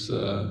because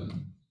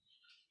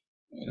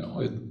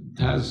it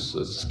has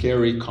a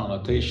scary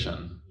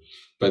connotation.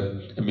 But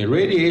I mean,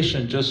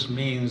 radiation just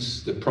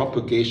means the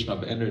propagation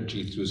of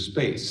energy through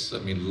space. I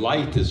mean,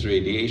 light is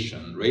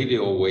radiation.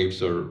 Radio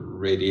waves are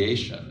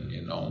radiation.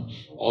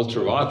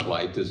 Ultraviolet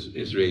light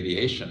is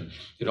radiation.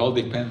 It all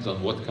depends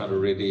on what kind of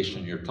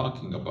radiation you're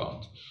talking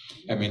about.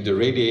 I mean, the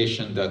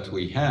radiation that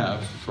we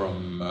have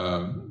from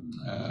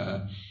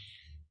a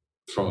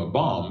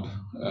bomb,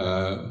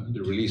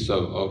 the release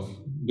of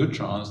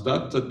neutrons,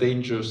 that's a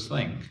dangerous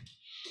thing.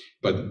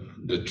 But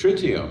the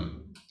tritium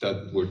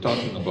that we're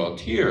talking about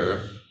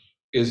here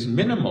is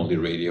minimally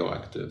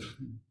radioactive.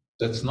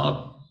 That's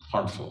not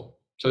harmful.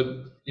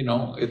 So,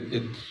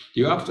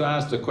 you have to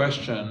ask the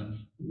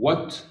question,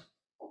 what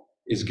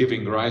is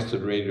giving rise to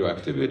the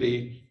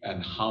radioactivity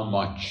and how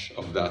much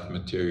of that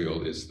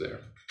material is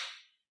there?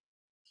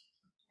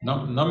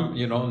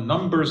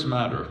 Numbers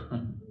matter.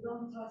 You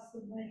don't trust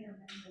the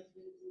measurement that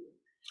we do.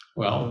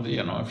 Well,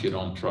 if you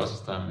don't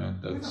trust them,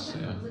 that's, The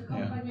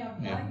company are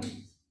yeah. buying it.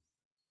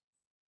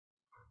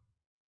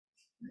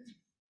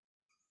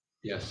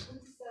 Yes. Who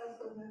sells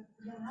the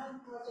Manhattan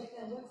Project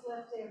and what's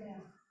left there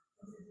now?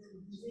 Is it a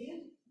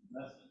museum?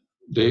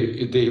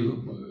 They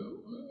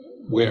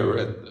were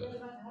at, What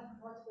about Manhattan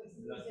Project?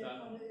 Is there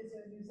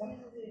a museum?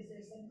 Is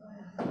there some kind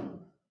of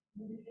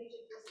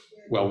communication?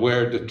 well,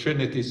 where the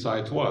Trinity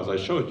site was, I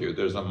showed you.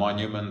 There's a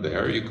monument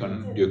there. You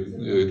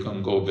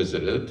can go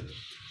visit it.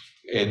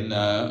 In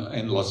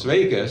Las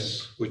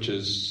Vegas, which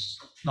is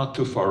not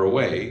too far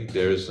away,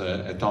 there's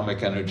an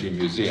Atomic Energy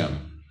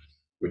Museum,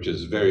 which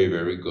is very,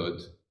 very good.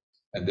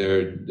 And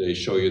there they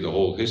show you the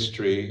whole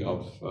history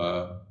of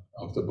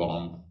the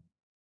bomb.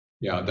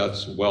 Yeah,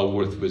 that's well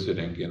worth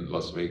visiting in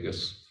Las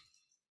Vegas.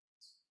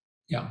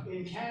 Yeah.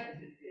 In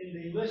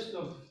the list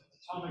of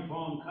atomic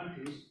bomb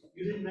countries,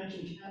 you didn't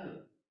mention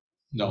Canada.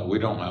 No, we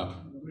don't have.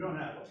 We don't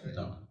have, okay.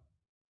 No.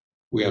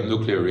 We have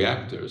nuclear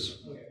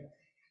reactors.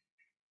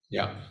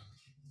 Yeah.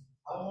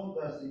 How long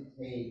does it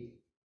take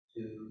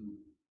to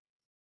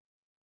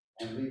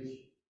enrich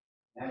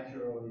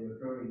naturally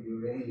occurring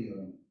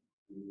uranium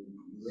to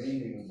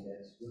uranium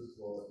that's good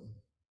for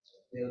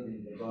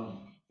building the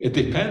bomb? It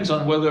depends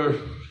on whether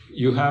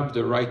you have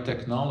the right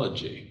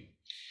technology.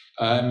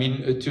 I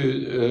mean,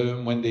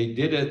 when they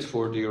did it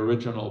for the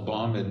original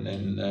bomb in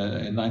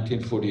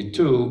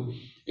 1942,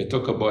 it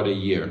took about a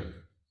year.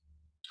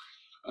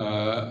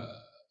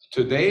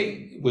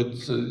 Today,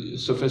 with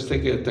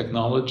sophisticated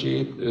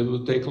technology, it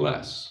will take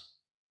less.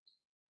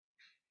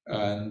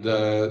 And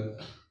the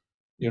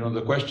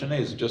question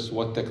is just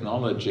what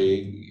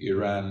technology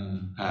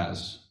Iran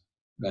has.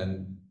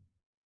 And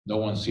no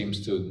one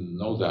seems to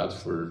know that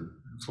for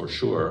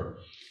sure,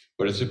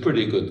 but it's a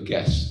pretty good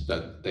guess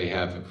that they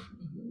have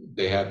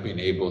been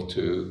able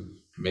to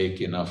make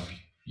enough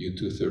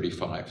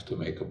U-235 to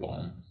make a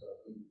bomb. So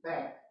in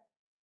fact,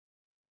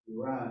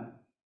 Iran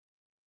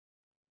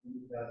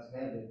does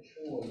have a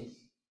choice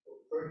of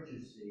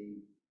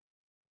purchasing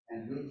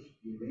enriched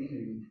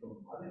uranium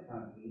from other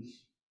countries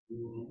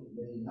who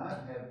may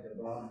not have the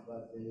bomb,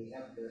 but they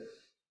have the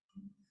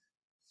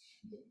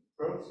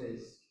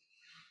process,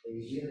 the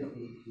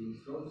ability to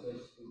process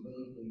to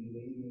make the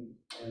uranium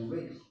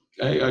enriched.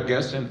 I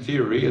guess in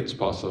theory it's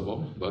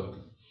possible, but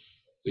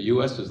the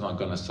US is not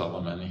going to sell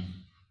them any.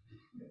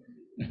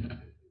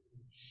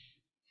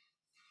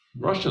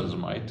 Russians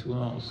might, who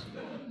knows?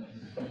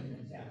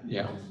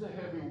 Yeah. What's the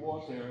heavy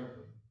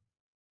water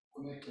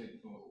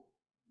connected to?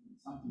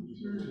 Something to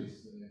do with this?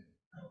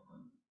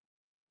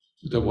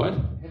 The what?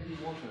 Heavy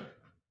water.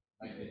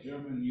 Like the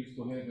German used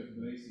to have a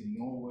place in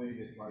Norway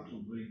they tried to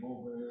bring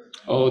over.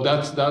 Oh,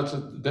 that's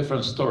a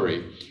different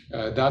story.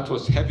 That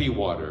was heavy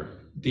water,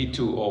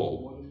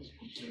 D2O.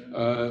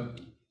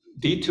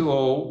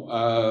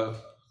 D2O,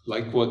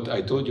 like what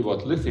I told you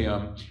about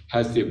lithium,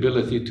 has the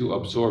ability to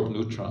absorb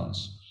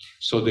neutrons.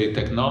 So the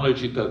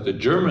technology that the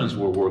Germans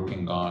were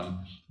working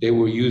on, they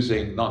were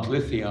using not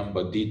lithium,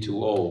 but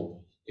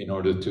D2O in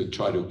order to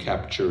try to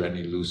capture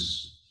any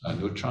loose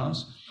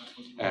neutrons.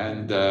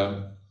 And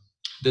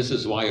this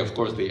is why, of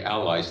course, the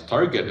Allies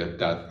targeted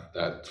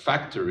that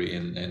factory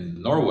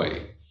in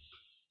Norway.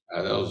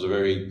 That was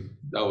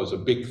a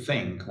big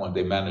thing when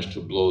they managed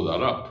to blow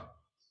that up,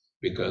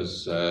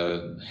 because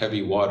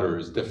heavy water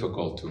is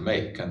difficult to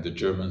make, and the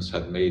Germans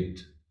had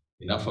made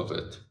enough of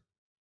it.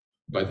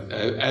 But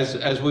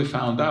as we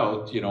found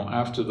out,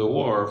 after the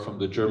war, from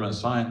the German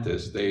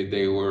scientists,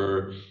 they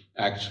were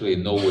actually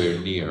nowhere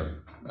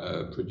near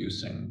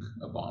producing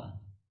a bomb.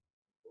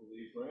 The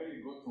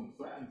Israeli got from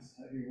France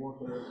heavy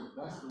water.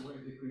 That's the way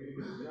they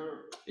created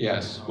their.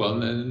 Yes. Well,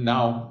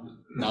 now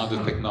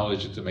the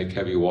technology to make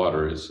heavy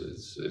water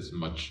is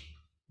much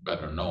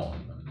better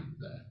known. And,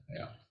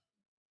 yeah.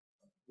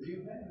 Do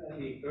you have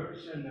any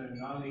personal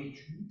knowledge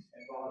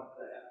about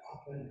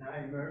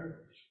Oppenheimer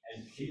and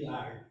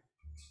Szilard?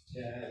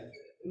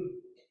 Who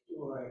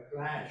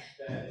crashed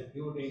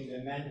during the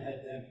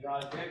Manhattan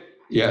Project?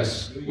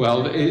 Yes.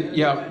 Well, it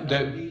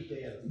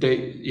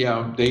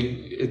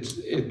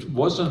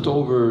wasn't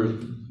over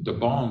the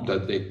bomb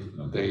that they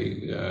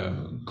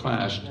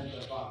clashed.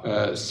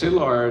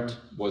 Szilard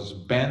was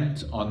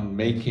bent on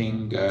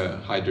making a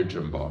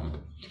hydrogen bomb,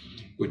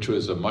 which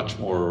was a much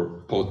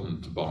more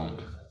potent bomb.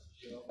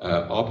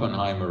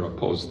 Oppenheimer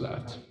opposed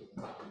that.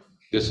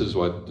 This is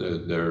what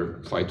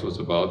their fight was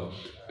about.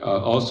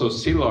 Also,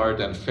 Szilard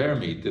and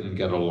Fermi didn't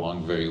get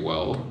along very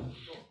well,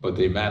 but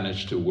they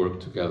managed to work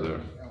together.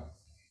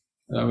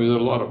 There was a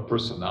lot of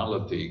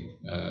personality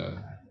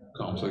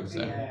conflicts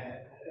there.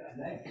 A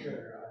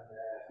lecture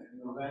on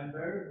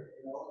November,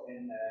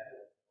 in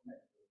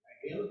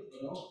McGill,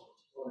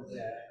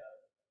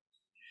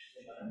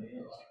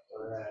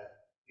 for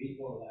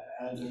people,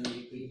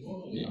 elderly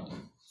people. Yeah.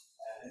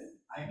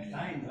 I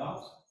signed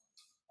up,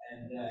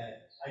 and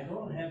I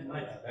don't have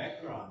much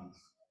background.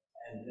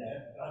 And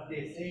but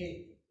they say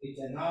it's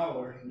an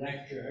hour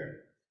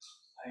lecture.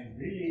 I'm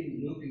really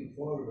looking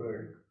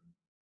forward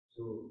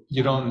to.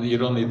 You don't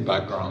need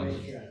background.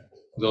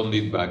 Don't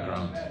need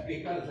background.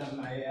 Because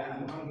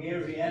I'm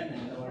Hungarian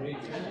in origin.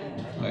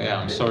 Yeah,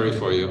 I'm sorry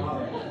for you. Yeah,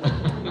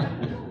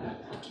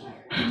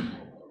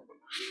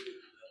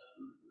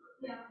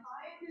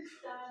 I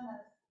understand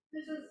that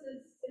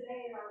physicists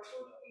today are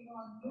working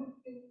on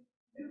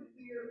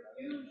nuclear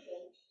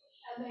fusion,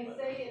 and they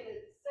say it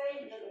is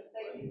safe that if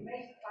they can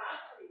make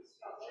batteries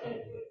from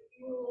it, it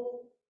will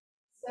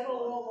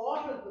settle a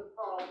lot of the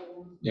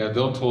problems. Yeah,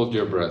 don't hold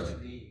your breath.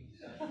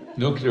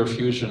 Nuclear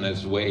fusion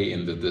is way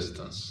in the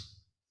distance.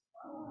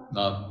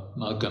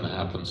 Not going to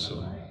happen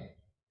soon.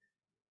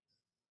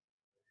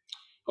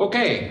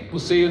 Okay, we'll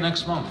see you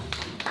next month.